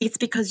it's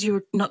because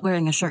you're not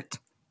wearing a shirt.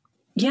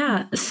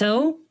 Yeah,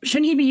 so?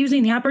 Shouldn't he be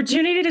using the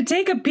opportunity to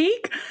take a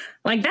peek?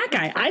 Like that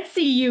guy. I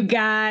see you,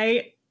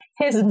 guy.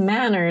 His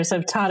manners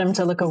have taught him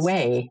to look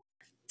away.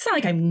 It's not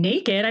like I'm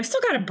naked. I've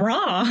still got a bra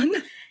on.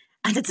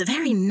 And it's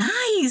very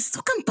nice,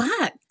 so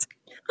compact.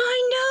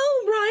 I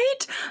know, right?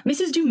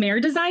 Mrs. Dumaire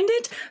designed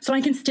it, so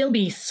I can still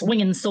be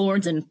swinging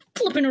swords and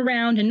flipping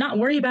around and not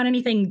worry about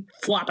anything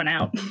flopping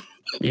out.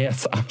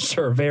 Yes, I'm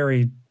sure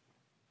very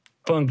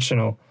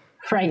functional.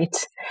 Right.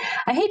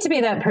 I hate to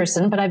be that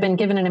person, but I've been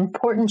given an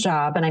important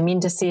job and I mean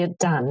to see it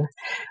done.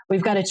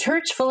 We've got a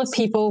church full of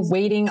people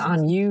waiting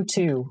on you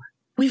too.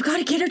 We've got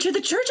to get her to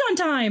the church on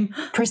time.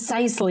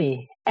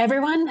 Precisely.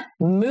 Everyone,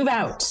 move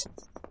out.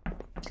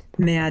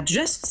 May I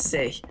just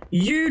say,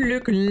 you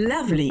look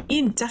lovely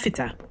in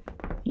taffeta.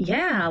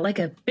 Yeah, like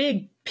a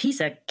big piece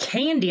of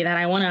candy that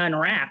I want to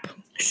unwrap.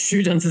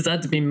 Shouldn't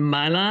that be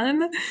my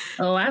line?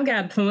 Oh, I've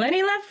got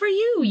plenty left for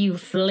you, you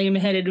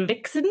flame-headed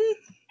vixen.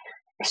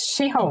 Is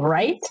she all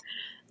right?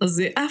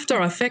 The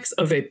after effects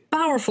of a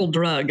powerful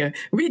drug.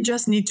 We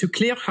just need to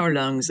clear her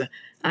lungs.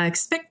 I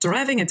expect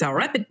driving at a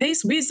rapid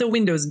pace with the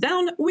windows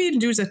down will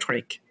do the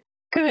trick.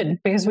 Good,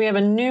 because we have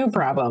a new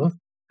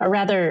problem. Or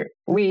rather,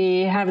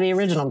 we have the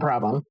original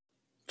problem.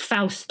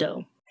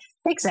 Fausto.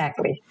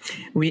 Exactly.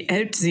 We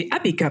helped the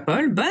happy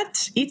couple,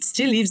 but it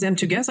still leaves them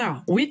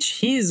together, which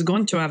he's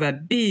going to have a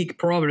big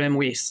problem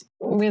with.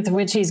 With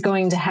which he's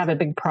going to have a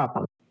big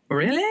problem.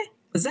 Really?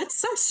 That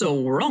sounds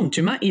so wrong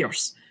to my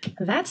ears.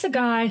 That's a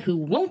guy who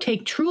won't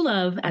take true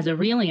love as a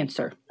real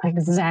answer.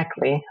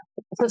 Exactly.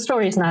 The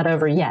story's not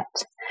over yet.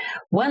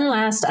 One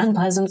last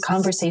unpleasant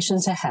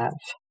conversation to have.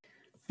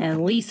 At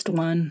least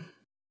one.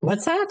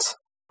 What's that?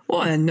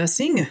 Oh,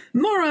 nothing.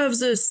 More of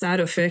the side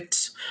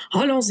effects.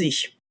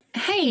 Allons-y.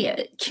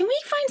 Hey, can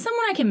we find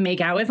someone I can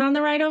make out with on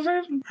the ride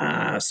over?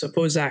 I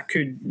suppose I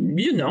could,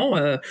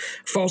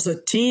 for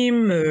the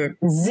team.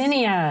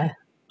 Zinnia.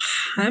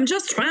 I'm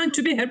just trying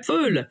to be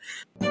helpful.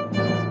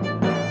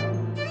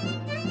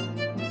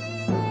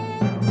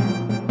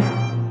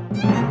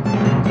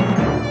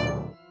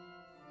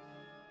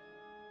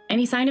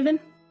 Any sign of him?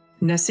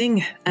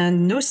 Nothing,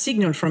 and no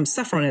signal from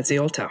Saffron at the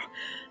altar.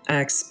 I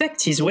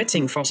expect he's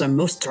waiting for the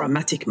most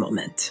dramatic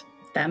moment.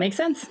 That makes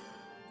sense.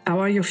 How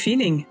are you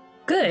feeling?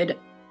 Good.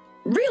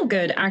 Real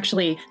good,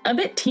 actually. A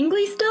bit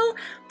tingly still.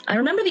 I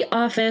remember the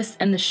office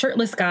and the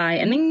shirtless guy,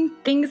 and then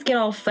things get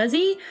all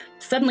fuzzy.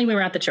 Suddenly we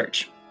were at the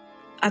church.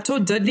 I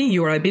told Dudley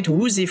you were a bit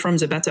woozy from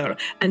the battle,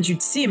 and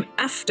you'd see him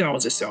after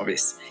the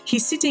service.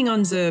 He's sitting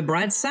on the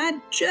bride's side,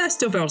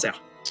 just over there.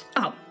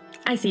 Oh,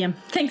 I see him.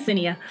 Thanks,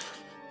 Zinnia.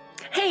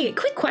 Hey,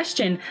 quick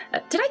question.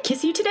 Did I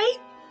kiss you today?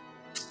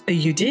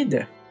 You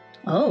did.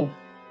 Oh.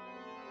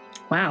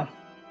 Wow.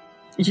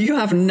 You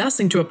have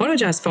nothing to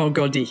apologize for,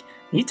 Goldie.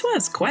 It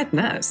was quite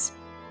nice.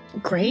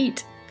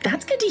 Great.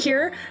 That's good to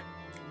hear.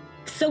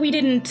 So we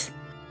didn't...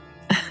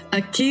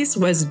 A kiss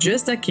was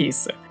just a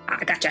kiss. Ah,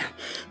 gotcha.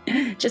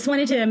 Just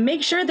wanted to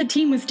make sure the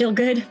team was still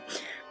good.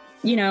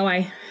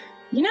 I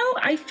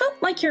felt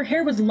like your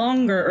hair was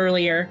longer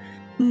earlier.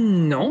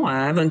 No,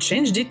 I haven't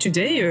changed it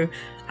today.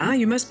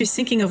 You must be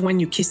thinking of when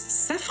you kissed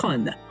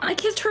Saffron. I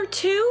kissed her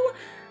too?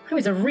 I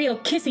was a real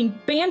kissing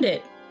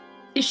bandit.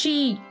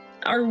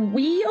 Are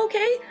we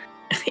okay?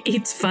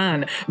 It's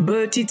fine,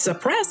 but it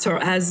surprised her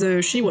as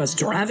she was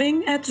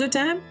driving at the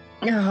time.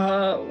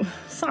 Oh,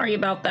 sorry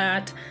about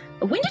that.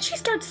 When did she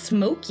start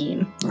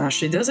smoking?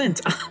 She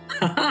doesn't.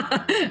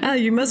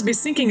 You must be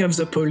thinking of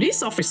the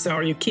police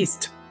officer you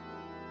kissed.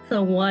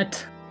 The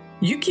what?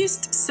 You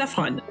kissed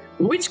Saffron,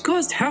 which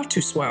caused her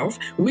to swerve,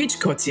 which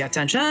caught the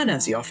attention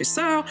of the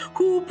officer,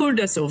 who pulled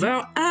us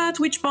over, at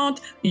which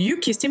point you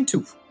kissed him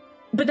too.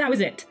 But that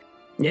was it.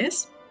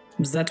 Yes,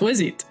 that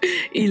was it.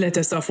 He let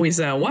us off with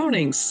a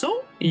warning,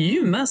 so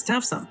you must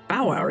have some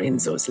power in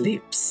those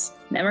lips.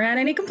 Never had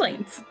any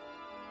complaints.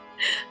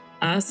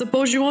 I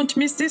suppose you won't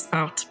miss this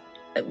part.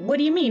 What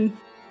do you mean?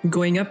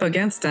 Going up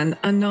against an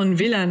unknown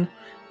villain,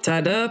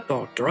 tied up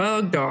or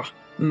drugged or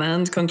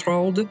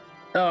mind-controlled.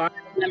 Oh, I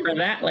remember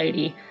that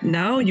lady.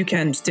 Now you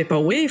can step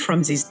away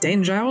from these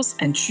dangers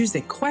and choose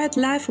a quiet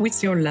life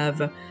with your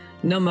love.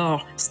 No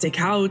more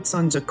stakeouts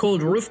on the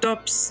cold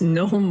rooftops,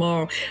 no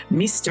more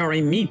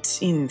mystery meat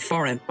in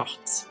foreign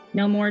parts.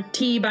 No more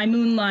tea by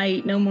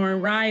moonlight, no more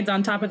rides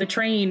on top of the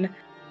train.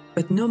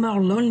 But no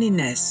more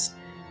loneliness,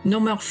 no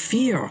more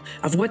fear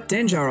of what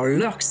danger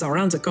lurks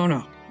around the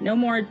corner. No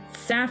more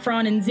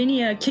Saffron and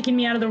Zinnia kicking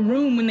me out of the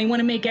room when they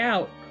want to make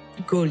out.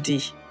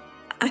 Goldie,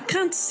 I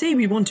can't say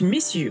we won't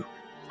miss you.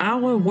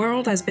 Our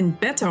world has been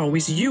better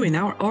with you in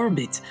our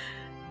orbit,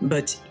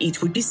 but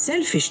it would be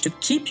selfish to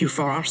keep you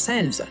for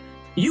ourselves.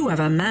 You have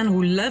a man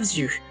who loves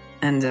you,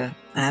 and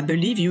I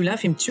believe you love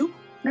him too.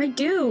 I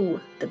do,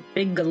 the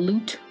big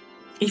galoot.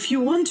 If you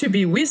want to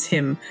be with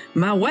him,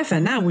 my wife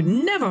and I would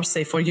never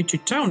say for you to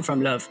turn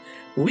from love.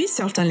 We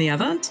certainly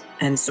haven't,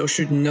 and so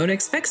should not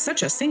expect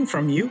such a thing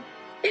from you.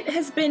 It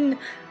has been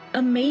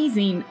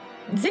amazing.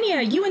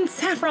 Zinnia, you and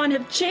Saffron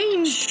have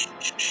changed.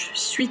 Shh,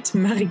 sweet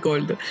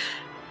Marigold.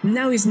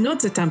 Now is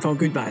not the time for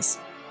goodbyes.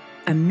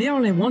 I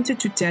merely wanted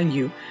to tell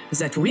you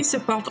that we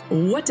support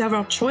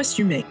whatever choice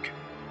you make.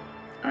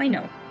 I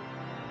know.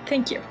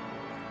 Thank you.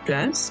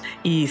 Plus,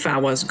 if I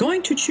was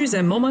going to choose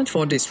a moment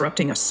for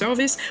disrupting a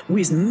service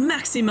with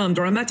maximum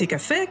dramatic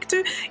effect,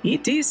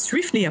 it is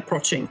swiftly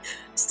approaching.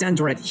 Stand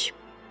ready.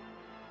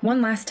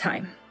 One last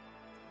time.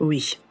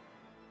 Oui.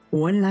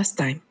 One last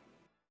time.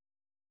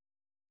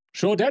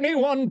 Should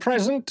anyone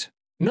present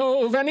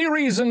know of any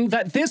reason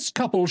that this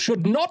couple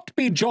should not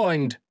be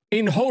joined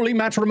in holy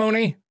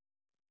matrimony?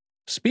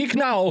 Speak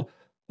now,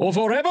 or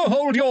forever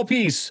hold your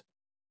peace.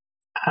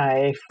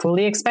 I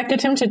fully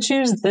expected him to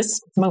choose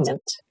this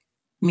moment.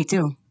 Me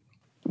too.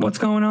 What's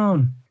going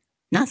on?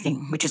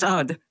 Nothing, which is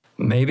odd.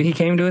 Maybe he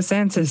came to his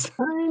senses.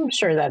 I'm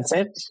sure that's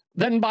it.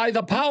 Then by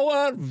the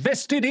power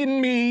vested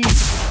in me...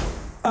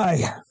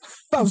 I,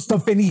 Fausto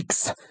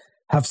Phoenix,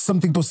 have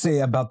something to say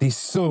about this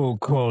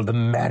so-called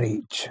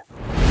marriage.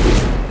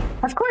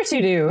 Of course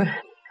you do.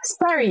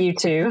 Sorry, you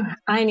two.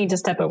 I need to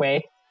step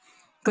away.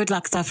 Good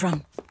luck,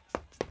 Saffron.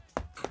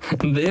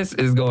 This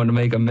is going to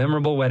make a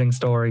memorable wedding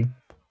story.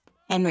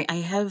 Henry, I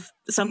have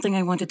something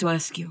I wanted to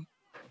ask you.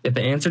 If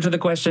the answer to the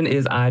question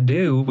is I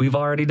do, we've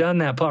already done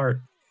that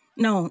part.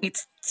 No,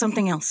 it's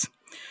something else.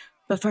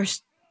 But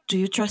first, do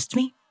you trust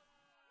me?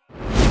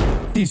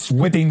 This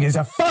wedding is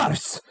a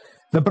farce.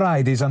 The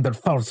bride is under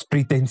false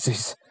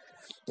pretenses.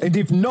 And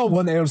if no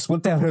one else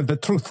will tell her the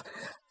truth,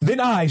 then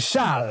I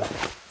shall.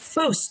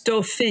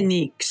 Fausto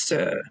Phoenix.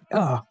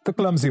 The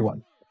clumsy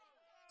one.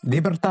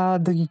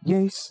 Libertad,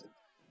 yes?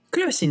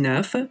 Close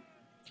enough.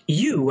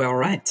 You were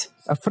right.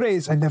 A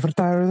phrase I never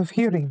tired of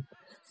hearing.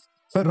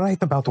 But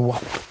right about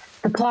what?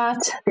 The plot,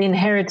 the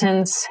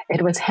inheritance,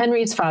 it was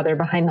Henry's father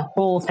behind the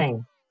whole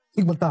thing.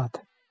 Igualdad,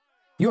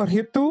 you are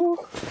here too?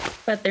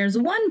 But there's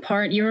one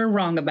part you're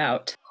wrong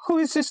about. Who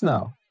is this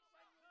now?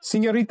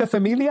 Señorita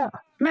Familia?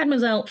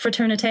 Mademoiselle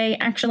Fraternité,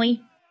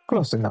 actually.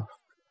 Close enough.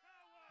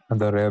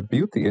 And a rare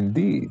beauty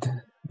indeed.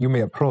 You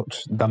may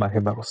approach Dama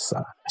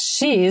Generosa.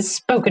 She's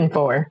spoken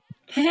for.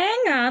 Hang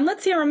on,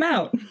 let's hear him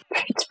out.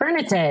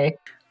 Fraternité.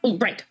 Oh,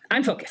 right,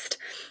 I'm focused.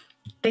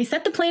 They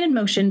set the plan in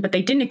motion, but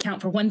they didn't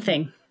account for one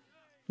thing.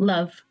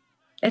 Love.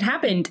 It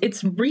happened.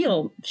 It's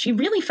real. She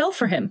really fell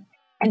for him.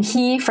 And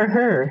he for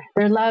her.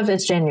 Their love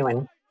is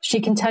genuine. She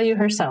can tell you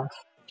herself.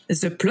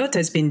 The plot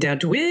has been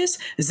dealt with,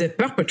 the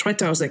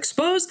perpetrators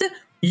exposed,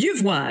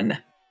 you've won.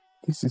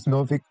 This is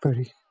no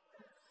victory.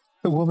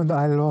 The woman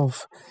I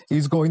love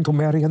is going to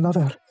marry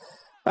another.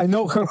 I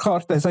know her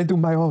heart as I do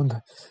my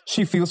own.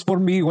 She feels for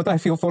me what I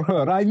feel for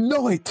her. I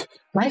know it.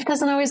 Life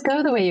doesn't always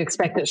go the way you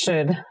expect it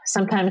should.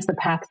 Sometimes the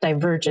path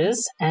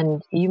diverges,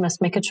 and you must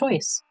make a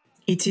choice.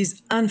 It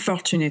is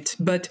unfortunate,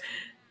 but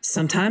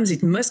sometimes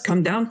it must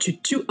come down to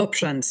two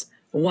options.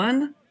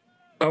 One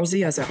or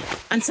the other.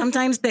 And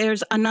sometimes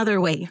there's another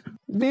way.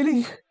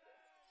 Lily,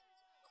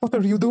 what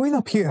are you doing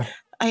up here?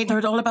 I'd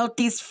heard all about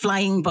these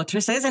flying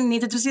buttresses and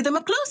needed to see them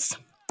up close.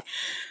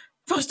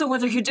 Fausto,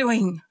 what are you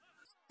doing?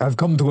 I've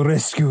come to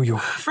rescue you.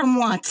 From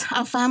what?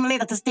 A family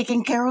that is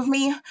taking care of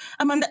me?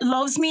 A man that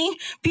loves me?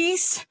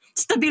 Peace?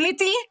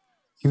 Stability?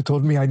 You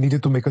told me I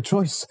needed to make a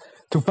choice,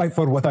 to fight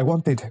for what I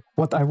wanted.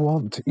 What I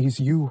want is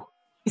you.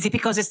 Is it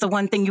because it's the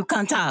one thing you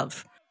can't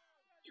have?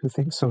 You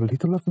think so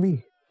little of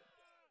me?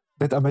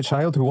 That I'm a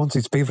child who wants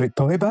his favorite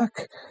toy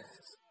back?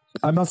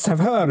 I must have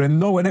her and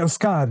no one else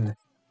can.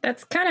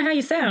 That's kind of how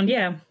you sound,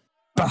 yeah.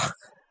 Bah!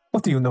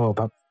 What do you know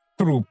about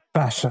true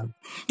passion?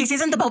 This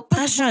isn't about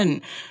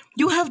passion.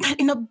 You have that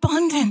in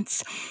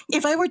abundance.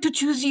 If I were to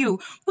choose you,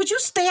 would you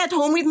stay at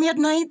home with me at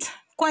night,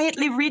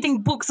 quietly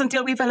reading books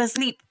until we fell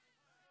asleep?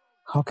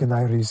 How can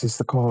I resist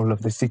the call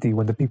of the city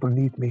when the people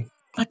need me?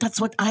 But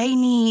that's what I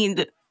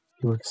need.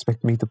 You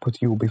expect me to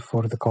put you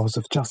before the cause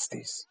of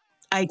justice?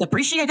 I'd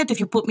appreciate it if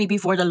you put me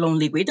before the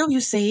lonely widow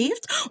you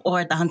saved,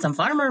 or the handsome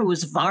farmer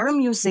whose farm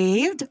you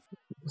saved.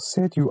 You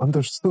said you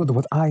understood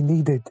what I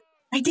needed.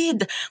 I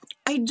did.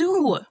 I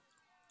do.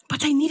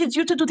 But I needed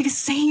you to do the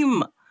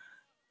same.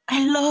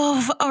 I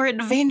love our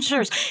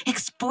adventures,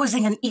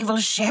 exposing an evil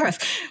sheriff,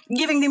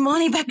 giving the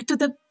money back to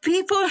the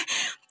people,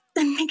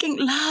 then making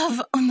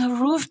love on the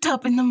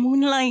rooftop in the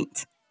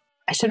moonlight.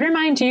 I should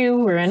remind you,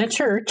 we're in a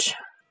church.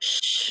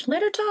 Shh,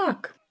 let her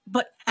talk.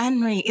 But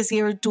Henry is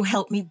here to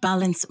help me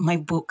balance my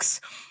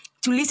books,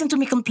 to listen to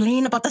me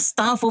complain about the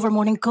staff over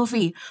morning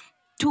coffee,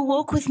 to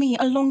walk with me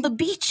along the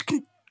beach.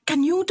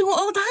 Can you do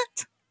all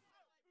that?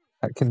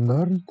 I can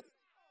learn.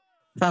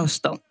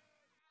 Fausto.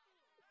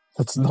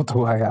 That's not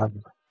who I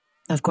am.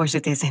 Of course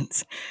it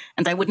isn't.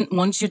 And I wouldn't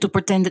want you to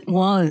pretend it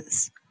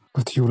was.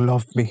 But you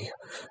love me,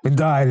 and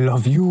I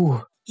love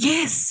you.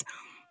 Yes,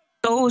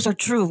 those are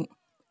true.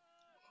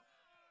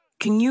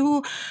 Can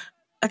you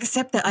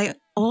accept that I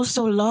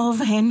also love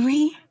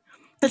Henry?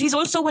 That he's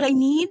also what I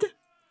need?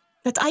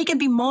 That I can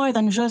be more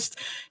than just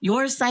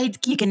your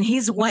sidekick and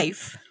his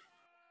wife?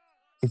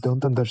 I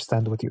don't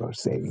understand what you are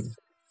saying.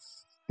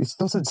 This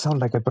doesn't sound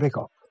like a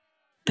breakup.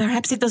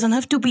 Perhaps it doesn't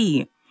have to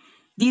be.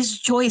 This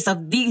choice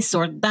of this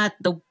or that,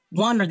 the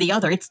one or the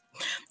other,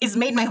 it's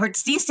made my heart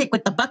seasick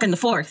with the back and the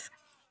forth.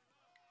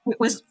 It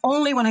was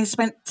only when I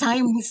spent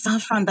time with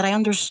Saffron that I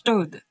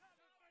understood.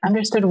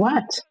 Understood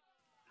what?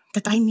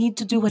 That I need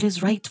to do what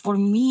is right for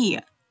me.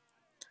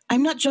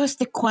 I'm not just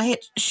the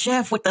quiet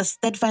chef with a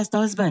steadfast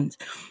husband,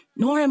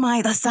 nor am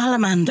I the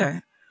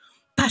salamander,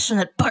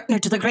 passionate partner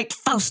to the great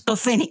Fausto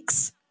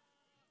Phoenix.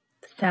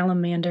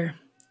 Salamander.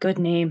 Good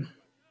name.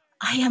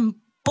 I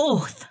am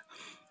both.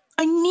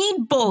 I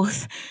need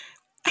both.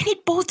 I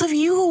need both of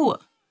you.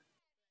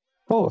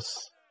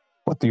 Both?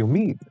 What do you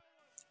mean?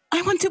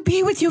 I want to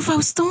be with you,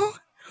 Fausto.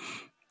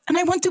 And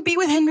I want to be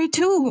with Henry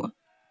too.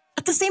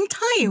 At the same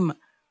time.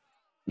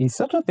 Is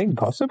such a thing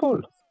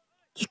possible?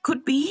 It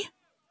could be.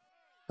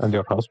 And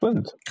your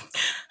husband?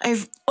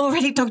 I've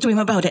already talked to him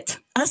about it.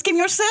 Ask him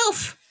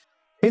yourself.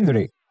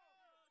 Henry,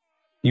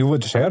 you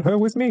would share her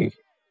with me.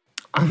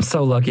 I'm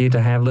so lucky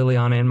to have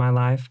Liliana in my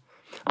life.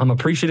 I'm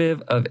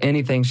appreciative of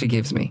anything she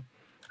gives me.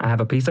 I have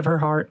a piece of her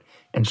heart,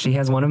 and she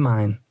has one of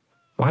mine.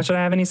 Why should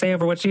I have any say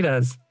over what she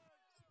does?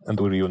 And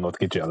will you not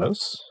get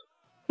jealous?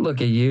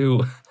 Look at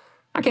you.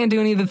 I can't do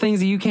any of the things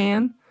that you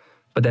can,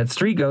 but that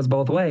street goes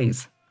both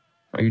ways.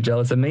 Are you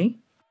jealous of me?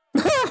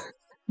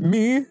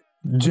 Me?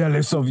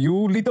 Jealous of you,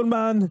 little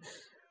man?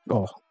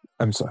 Oh,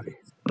 I'm sorry.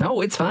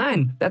 No, it's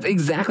fine. That's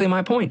exactly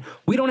my point.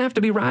 We don't have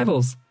to be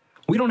rivals.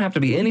 We don't have to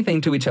be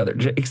anything to each other,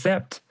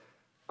 except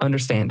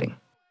understanding.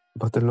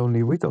 But the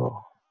lonely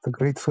widow, the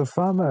grateful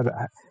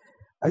farmer,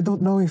 I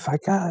don't know if I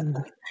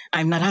can.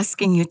 I'm not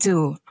asking you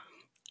to.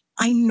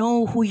 I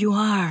know who you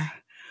are.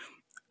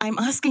 I'm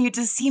asking you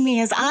to see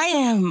me as I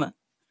am.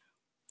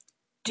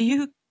 Do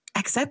you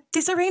accept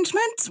this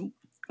arrangement?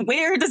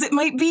 Weird as it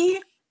might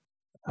be?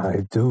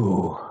 I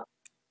do.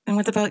 And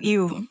what about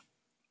you,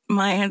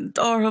 my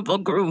adorable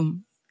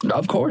groom?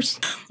 Of course.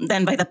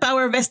 Then by the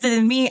power vested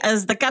in me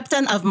as the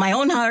captain of my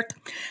own heart,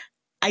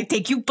 I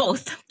take you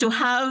both to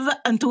have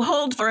and to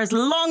hold for as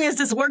long as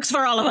this works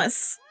for all of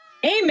us.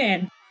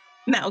 Amen.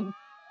 Now,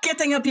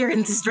 getting up here in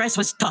this dress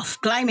was tough.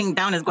 Climbing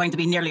down is going to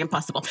be nearly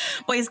impossible.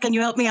 Boys, can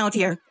you help me out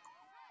here?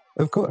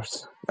 Of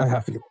course, I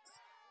have you.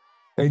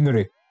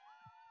 Henry,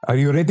 are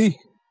you ready?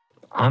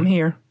 I'm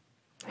here.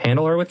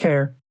 Handle her with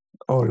care.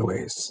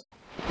 Always.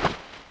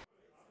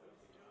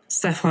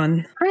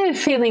 Saffron. I have a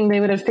feeling they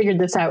would have figured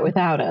this out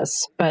without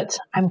us, but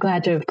I'm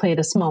glad to have played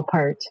a small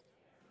part.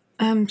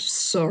 I'm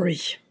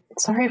sorry.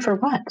 Sorry for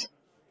what?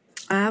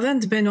 I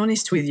haven't been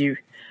honest with you.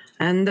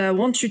 And I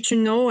want you to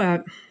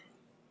know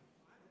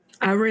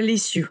I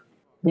release you.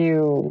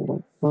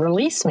 You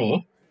release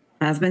me?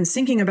 I've been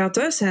thinking about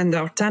us and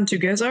our time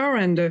together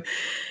and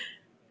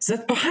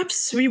that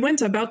perhaps we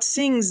went about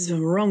things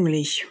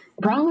wrongly.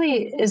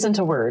 Wrongly isn't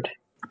a word.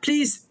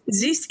 Please,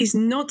 this is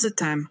not the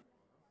time.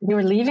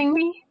 You're leaving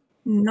me?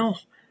 No,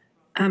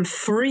 I'm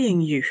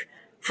freeing you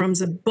from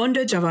the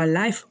bondage of our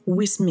life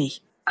with me.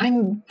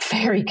 I'm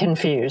very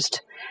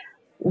confused.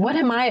 What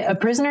am I a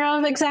prisoner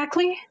of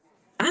exactly?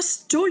 I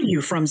stole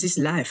you from this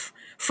life,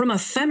 from a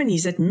family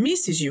that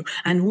misses you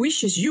and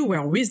wishes you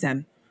were with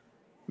them.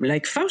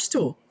 Like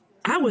Fausto,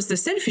 I was the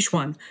selfish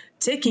one,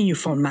 taking you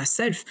for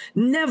myself,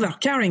 never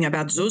caring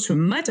about those who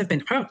might have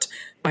been hurt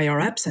by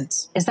your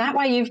absence. Is that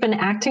why you've been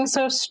acting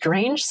so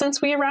strange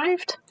since we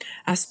arrived?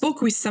 I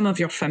spoke with some of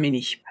your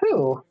family.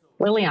 Who?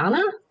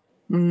 Liliana?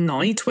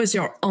 No, it was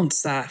your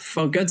aunts. I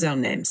forgot their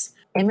names.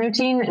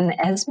 Imogen and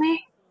Esme?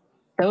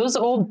 Those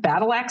old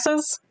battle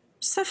axes?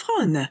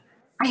 Saffron.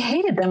 I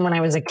hated them when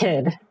I was a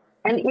kid,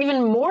 and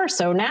even more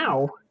so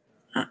now.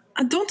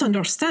 I don't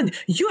understand.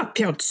 You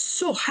appeared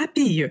so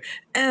happy.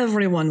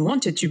 Everyone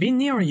wanted to be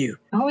near you.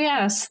 Oh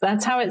yes,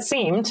 that's how it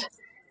seemed.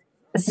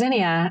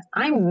 Zinnia,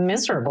 I'm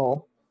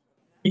miserable.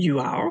 You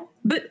are?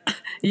 But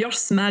you're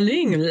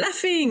smiling,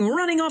 laughing,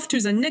 running off to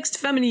the next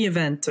family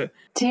event.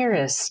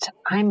 Dearest,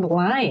 I'm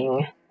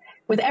lying.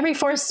 With every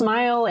forced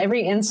smile,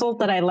 every insult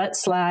that I let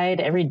slide,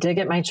 every dig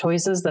at my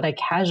choices that I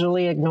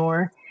casually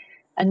ignore,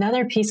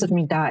 another piece of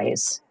me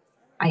dies.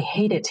 I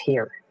hate it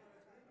here.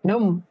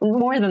 No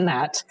more than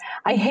that.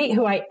 I hate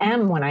who I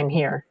am when I'm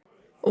here.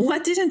 Why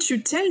didn't you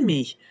tell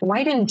me?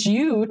 Why didn't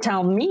you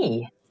tell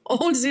me?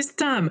 All this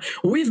time,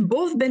 we've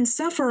both been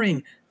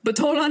suffering,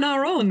 but all on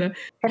our own. It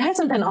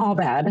hasn't been all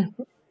bad.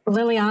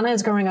 Liliana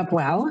is growing up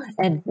well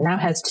and now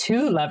has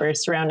 2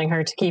 lovers surrounding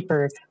her to keep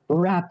her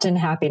wrapped in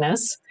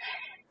happiness.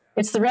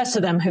 It's the rest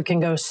of them who can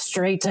go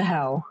straight to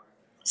hell.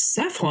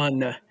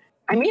 Saffron.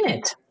 I mean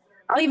it.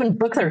 I'll even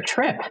book their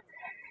trip.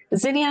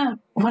 Zinnia,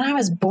 when I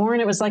was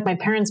born, it was like my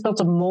parents built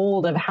a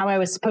mold of how I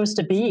was supposed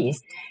to be.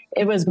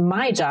 It was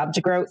my job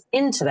to grow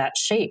into that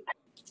shape.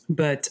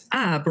 But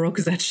I broke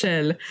that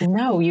shell.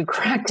 No, you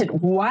cracked it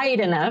wide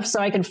enough so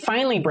I could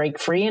finally break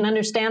free and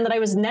understand that I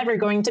was never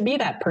going to be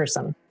that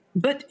person.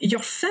 But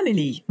your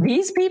family.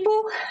 These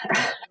people,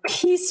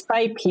 piece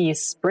by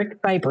piece, brick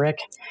by brick,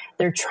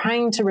 they're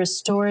trying to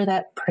restore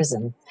that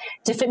prison,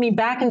 to fit me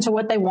back into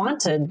what they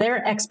wanted,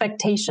 their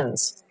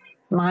expectations.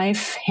 My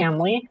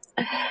family.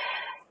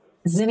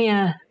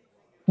 Zinnia,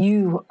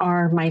 you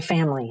are my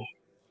family.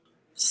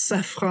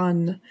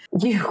 Saffron.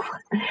 You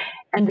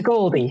and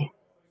Goldie.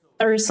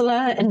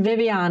 Ursula and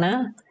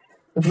Viviana.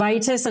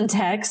 Vitus and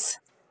Tex.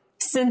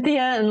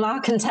 Cynthia and La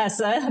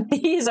Contessa.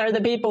 These are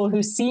the people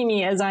who see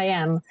me as I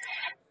am.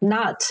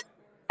 Not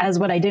as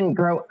what I didn't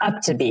grow up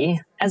to be.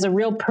 As a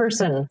real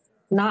person.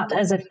 Not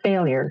as a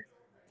failure.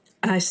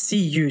 I see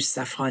you,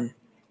 Saffron.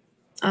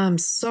 I'm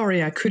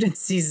sorry I couldn't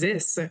see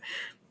this.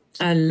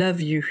 I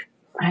love you.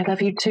 I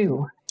love you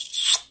too.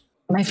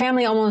 My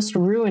family almost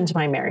ruined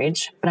my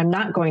marriage, but I'm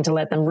not going to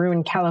let them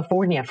ruin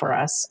California for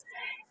us.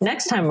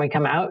 Next time we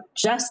come out,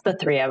 just the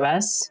 3 of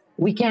us,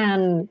 we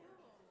can...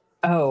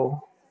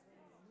 Oh,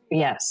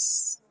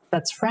 yes,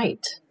 that's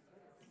right.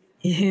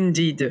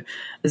 Indeed.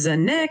 The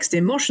next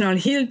emotional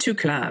hill to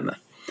climb.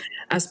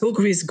 I spoke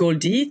with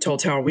Goldie,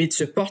 told her we'd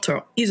support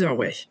her either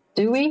way.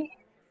 Do we?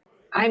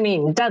 I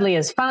mean, Dudley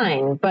is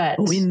fine, but...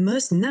 We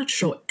must not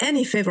show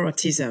any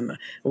favoritism.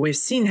 We've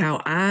seen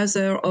how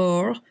either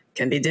or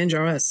can be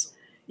dangerous.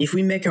 If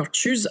we make her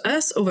choose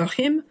us over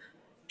him,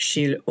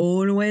 she'll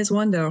always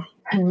wonder.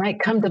 And might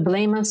come to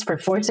blame us for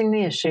forcing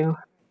the issue.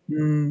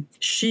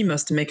 She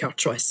must make her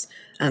choice,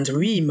 and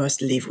we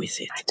must live with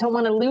it. I don't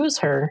want to lose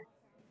her.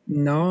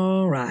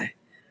 No, right.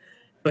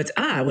 But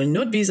I will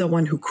not be the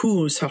one who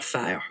cools her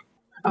fire.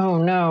 Oh,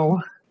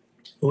 no.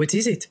 What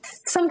is it?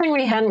 Something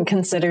we hadn't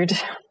considered.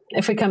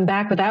 If we come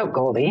back without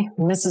Goldie,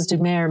 Mrs.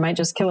 Dumer might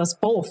just kill us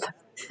both.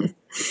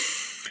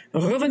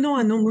 Revenons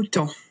à nos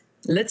moutons.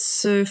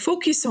 Let's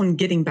focus on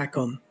getting back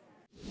home.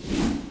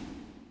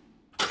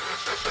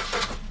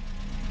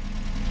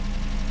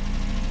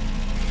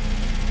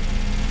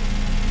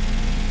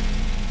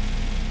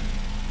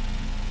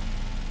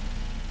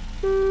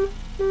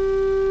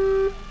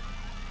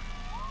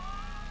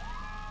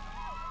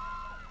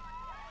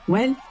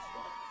 Well,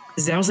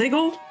 there they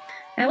go.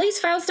 At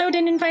least Fausto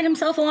didn't invite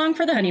himself along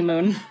for the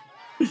honeymoon.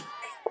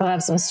 We'll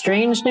have some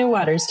strange new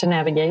waters to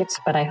navigate,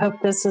 but I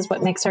hope this is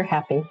what makes her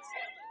happy.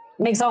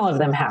 Makes all of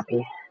them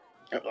happy.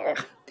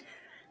 Ugh.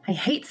 I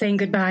hate saying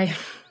goodbye.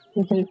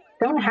 You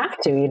don't have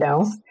to, you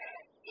know.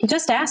 He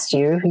just asked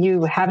you.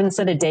 You haven't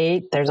set a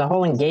date. There's a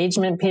whole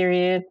engagement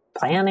period,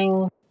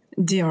 planning.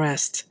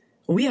 Dearest,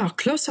 we are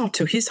closer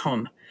to his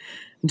home.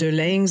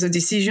 Delaying the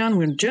decision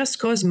will just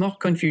cause more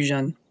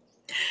confusion.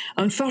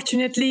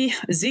 Unfortunately,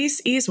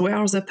 this is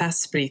where the path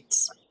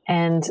splits.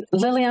 And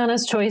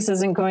Liliana's choice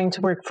isn't going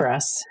to work for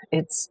us.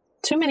 It's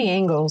too many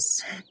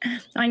angles.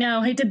 I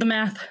know, I did the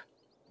math.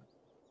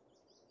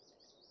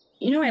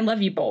 You know I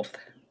love you both.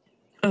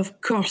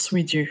 Of course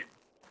we do.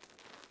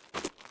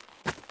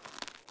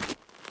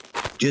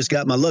 Just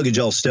got my luggage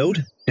all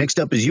stowed. Next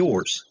up is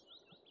yours.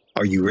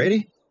 Are you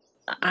ready?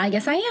 I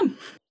guess I am.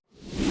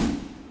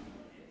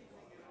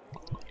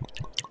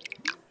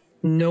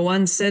 No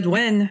one said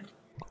when.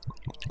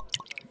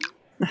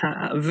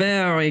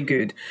 Very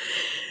good.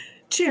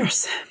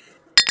 Cheers.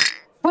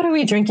 What are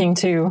we drinking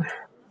to?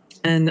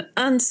 An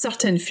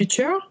uncertain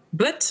future,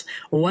 but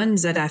one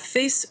that I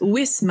face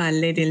with my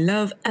lady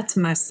love at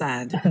my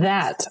side.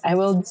 That I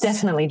will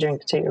definitely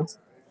drink to.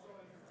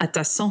 À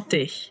ta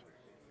santé.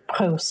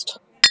 Prost.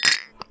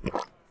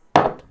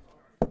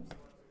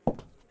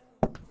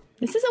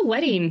 This is a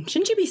wedding.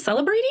 Shouldn't you be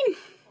celebrating?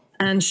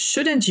 And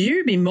shouldn't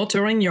you be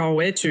motoring your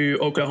way to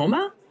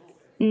Oklahoma?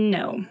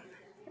 No.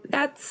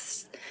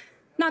 That's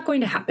not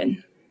going to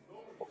happen.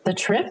 The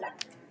trip?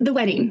 The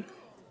wedding.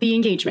 The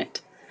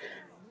engagement.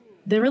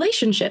 The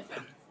relationship.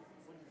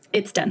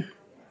 It's done.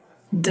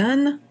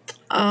 Done?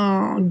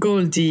 Oh,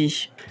 Goldie.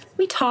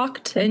 We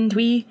talked and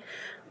we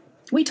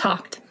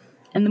talked.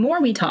 And the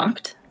more we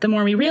talked, the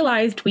more we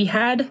realized we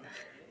had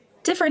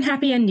different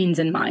happy endings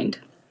in mind,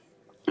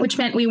 which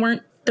meant we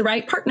weren't the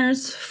right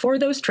partners for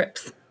those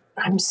trips.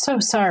 I'm so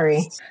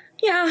sorry.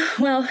 Yeah,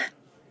 well,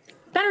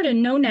 better to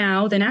know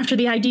now than after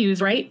the I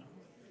do's, right?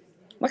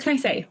 What can I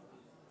say?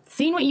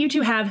 Seeing what you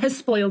two have has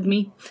spoiled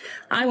me.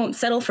 I won't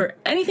settle for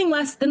anything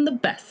less than the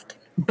best.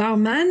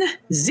 Barman,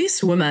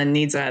 this woman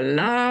needs a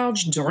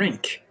large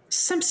drink.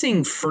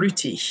 Something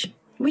fruity.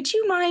 Would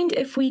you mind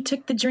if we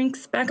took the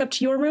drinks back up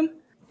to your room?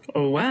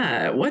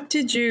 Why? What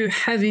did you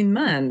have in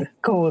mind?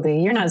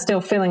 Goldie, you're not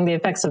still feeling the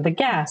effects of the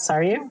gas,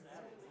 are you?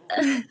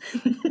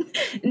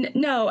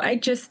 No,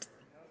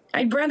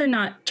 I'd rather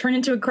not turn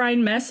into a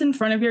crying mess in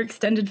front of your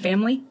extended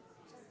family.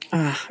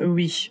 Ah,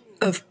 oui,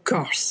 of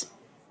course.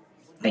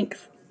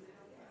 Thanks.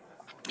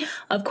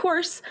 Of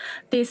course,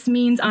 this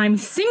means I'm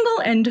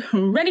single and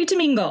ready to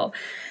mingle.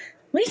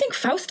 What do you think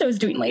Fausto's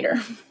doing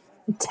later?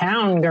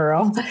 Town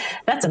girl.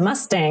 That's a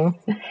Mustang.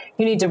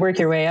 You need to work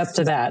your way up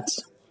to that.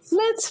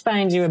 Let's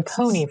find you a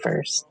pony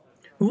first.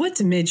 What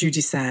made you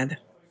decide?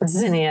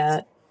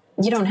 Zinnia,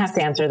 you don't have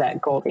to answer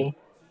that, Goldie.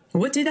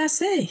 What did I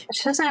say?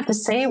 She doesn't have to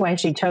say why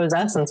she chose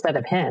us instead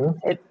of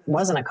him. It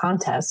wasn't a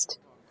contest.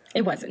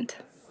 It wasn't.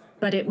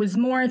 But it was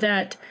more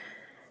that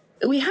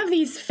we have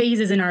these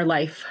phases in our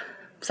life.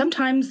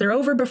 Sometimes they're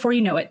over before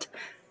you know it.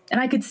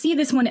 And I could see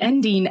this one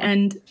ending,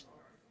 and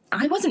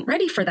I wasn't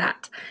ready for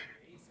that.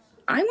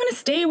 I want to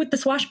stay with the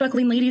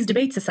Swashbuckling Ladies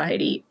Debate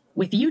Society,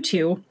 with you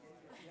two,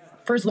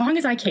 for as long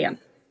as I can.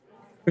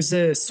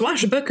 The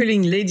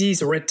Swashbuckling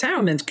Ladies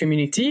Retirement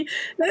Community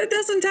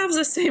doesn't have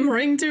the same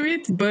ring to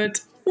it,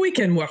 but we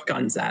can work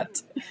on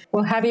that.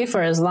 We'll have you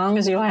for as long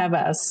as you'll have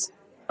us.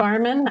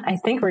 Barman, I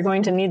think we're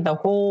going to need the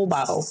whole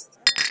bottle.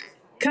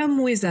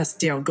 Come with us,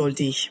 dear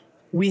Goldie.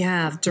 We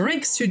have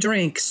drinks to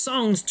drink,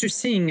 songs to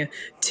sing,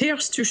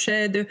 tears to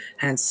shed,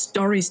 and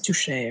stories to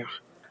share.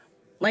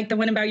 Like the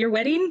one about your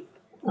wedding?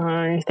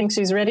 You think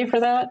she's ready for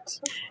that?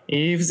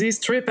 If this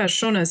trip has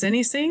shown us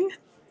anything,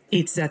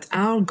 it's that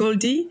our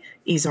Goldie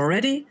is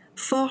ready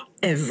for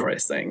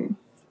everything.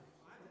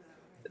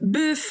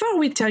 Before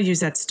we tell you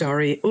that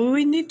story,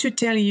 we need to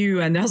tell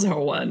you another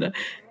one.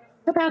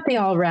 About the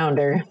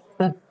all-rounder,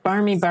 the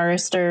Barmy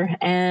Barrister,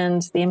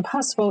 and the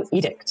Impossible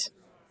Edict.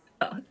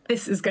 Oh,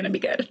 this is going to be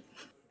good.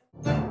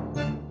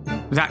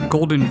 That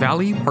Golden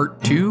Valley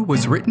Part 2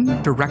 was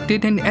written,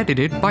 directed, and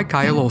edited by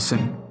Kyle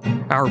Olson.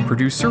 Our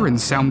producer and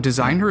sound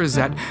designer is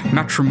that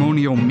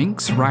matrimonial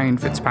minx, Ryan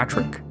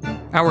Fitzpatrick.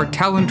 Our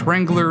talent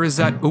wrangler is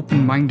that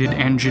open-minded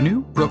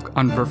ingenue, Brooke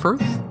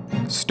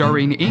Unverfirth.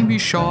 Starring Amy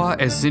Shaw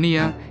as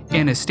Zinnia,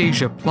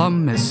 Anastasia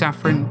Plum as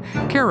Saffron,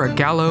 Kara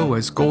Gallo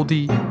as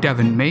Goldie,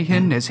 Devin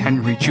Mahan as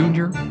Henry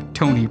Jr.,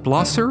 Tony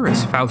Blosser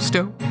as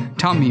Fausto,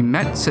 Tommy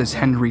Metz as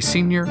Henry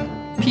Sr.,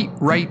 Pete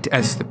Wright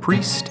as the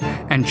priest,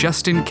 and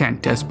Justin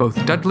Kent as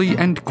both Dudley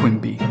and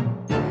Quimby.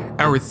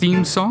 Our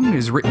theme song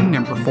is written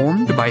and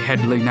performed by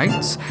Headley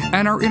Knights,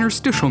 and our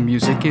interstitial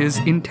music is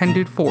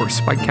Intended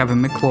Force by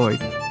Kevin McLeod.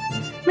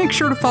 Make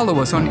sure to follow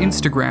us on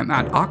Instagram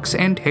at Ox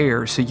and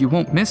Hare so you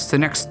won't miss the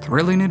next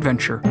thrilling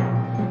adventure.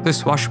 The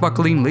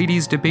Swashbuckling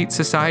Ladies Debate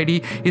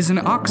Society is an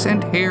Ox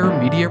and Hare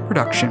media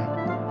production.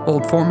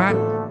 Old format,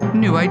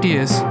 new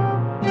ideas.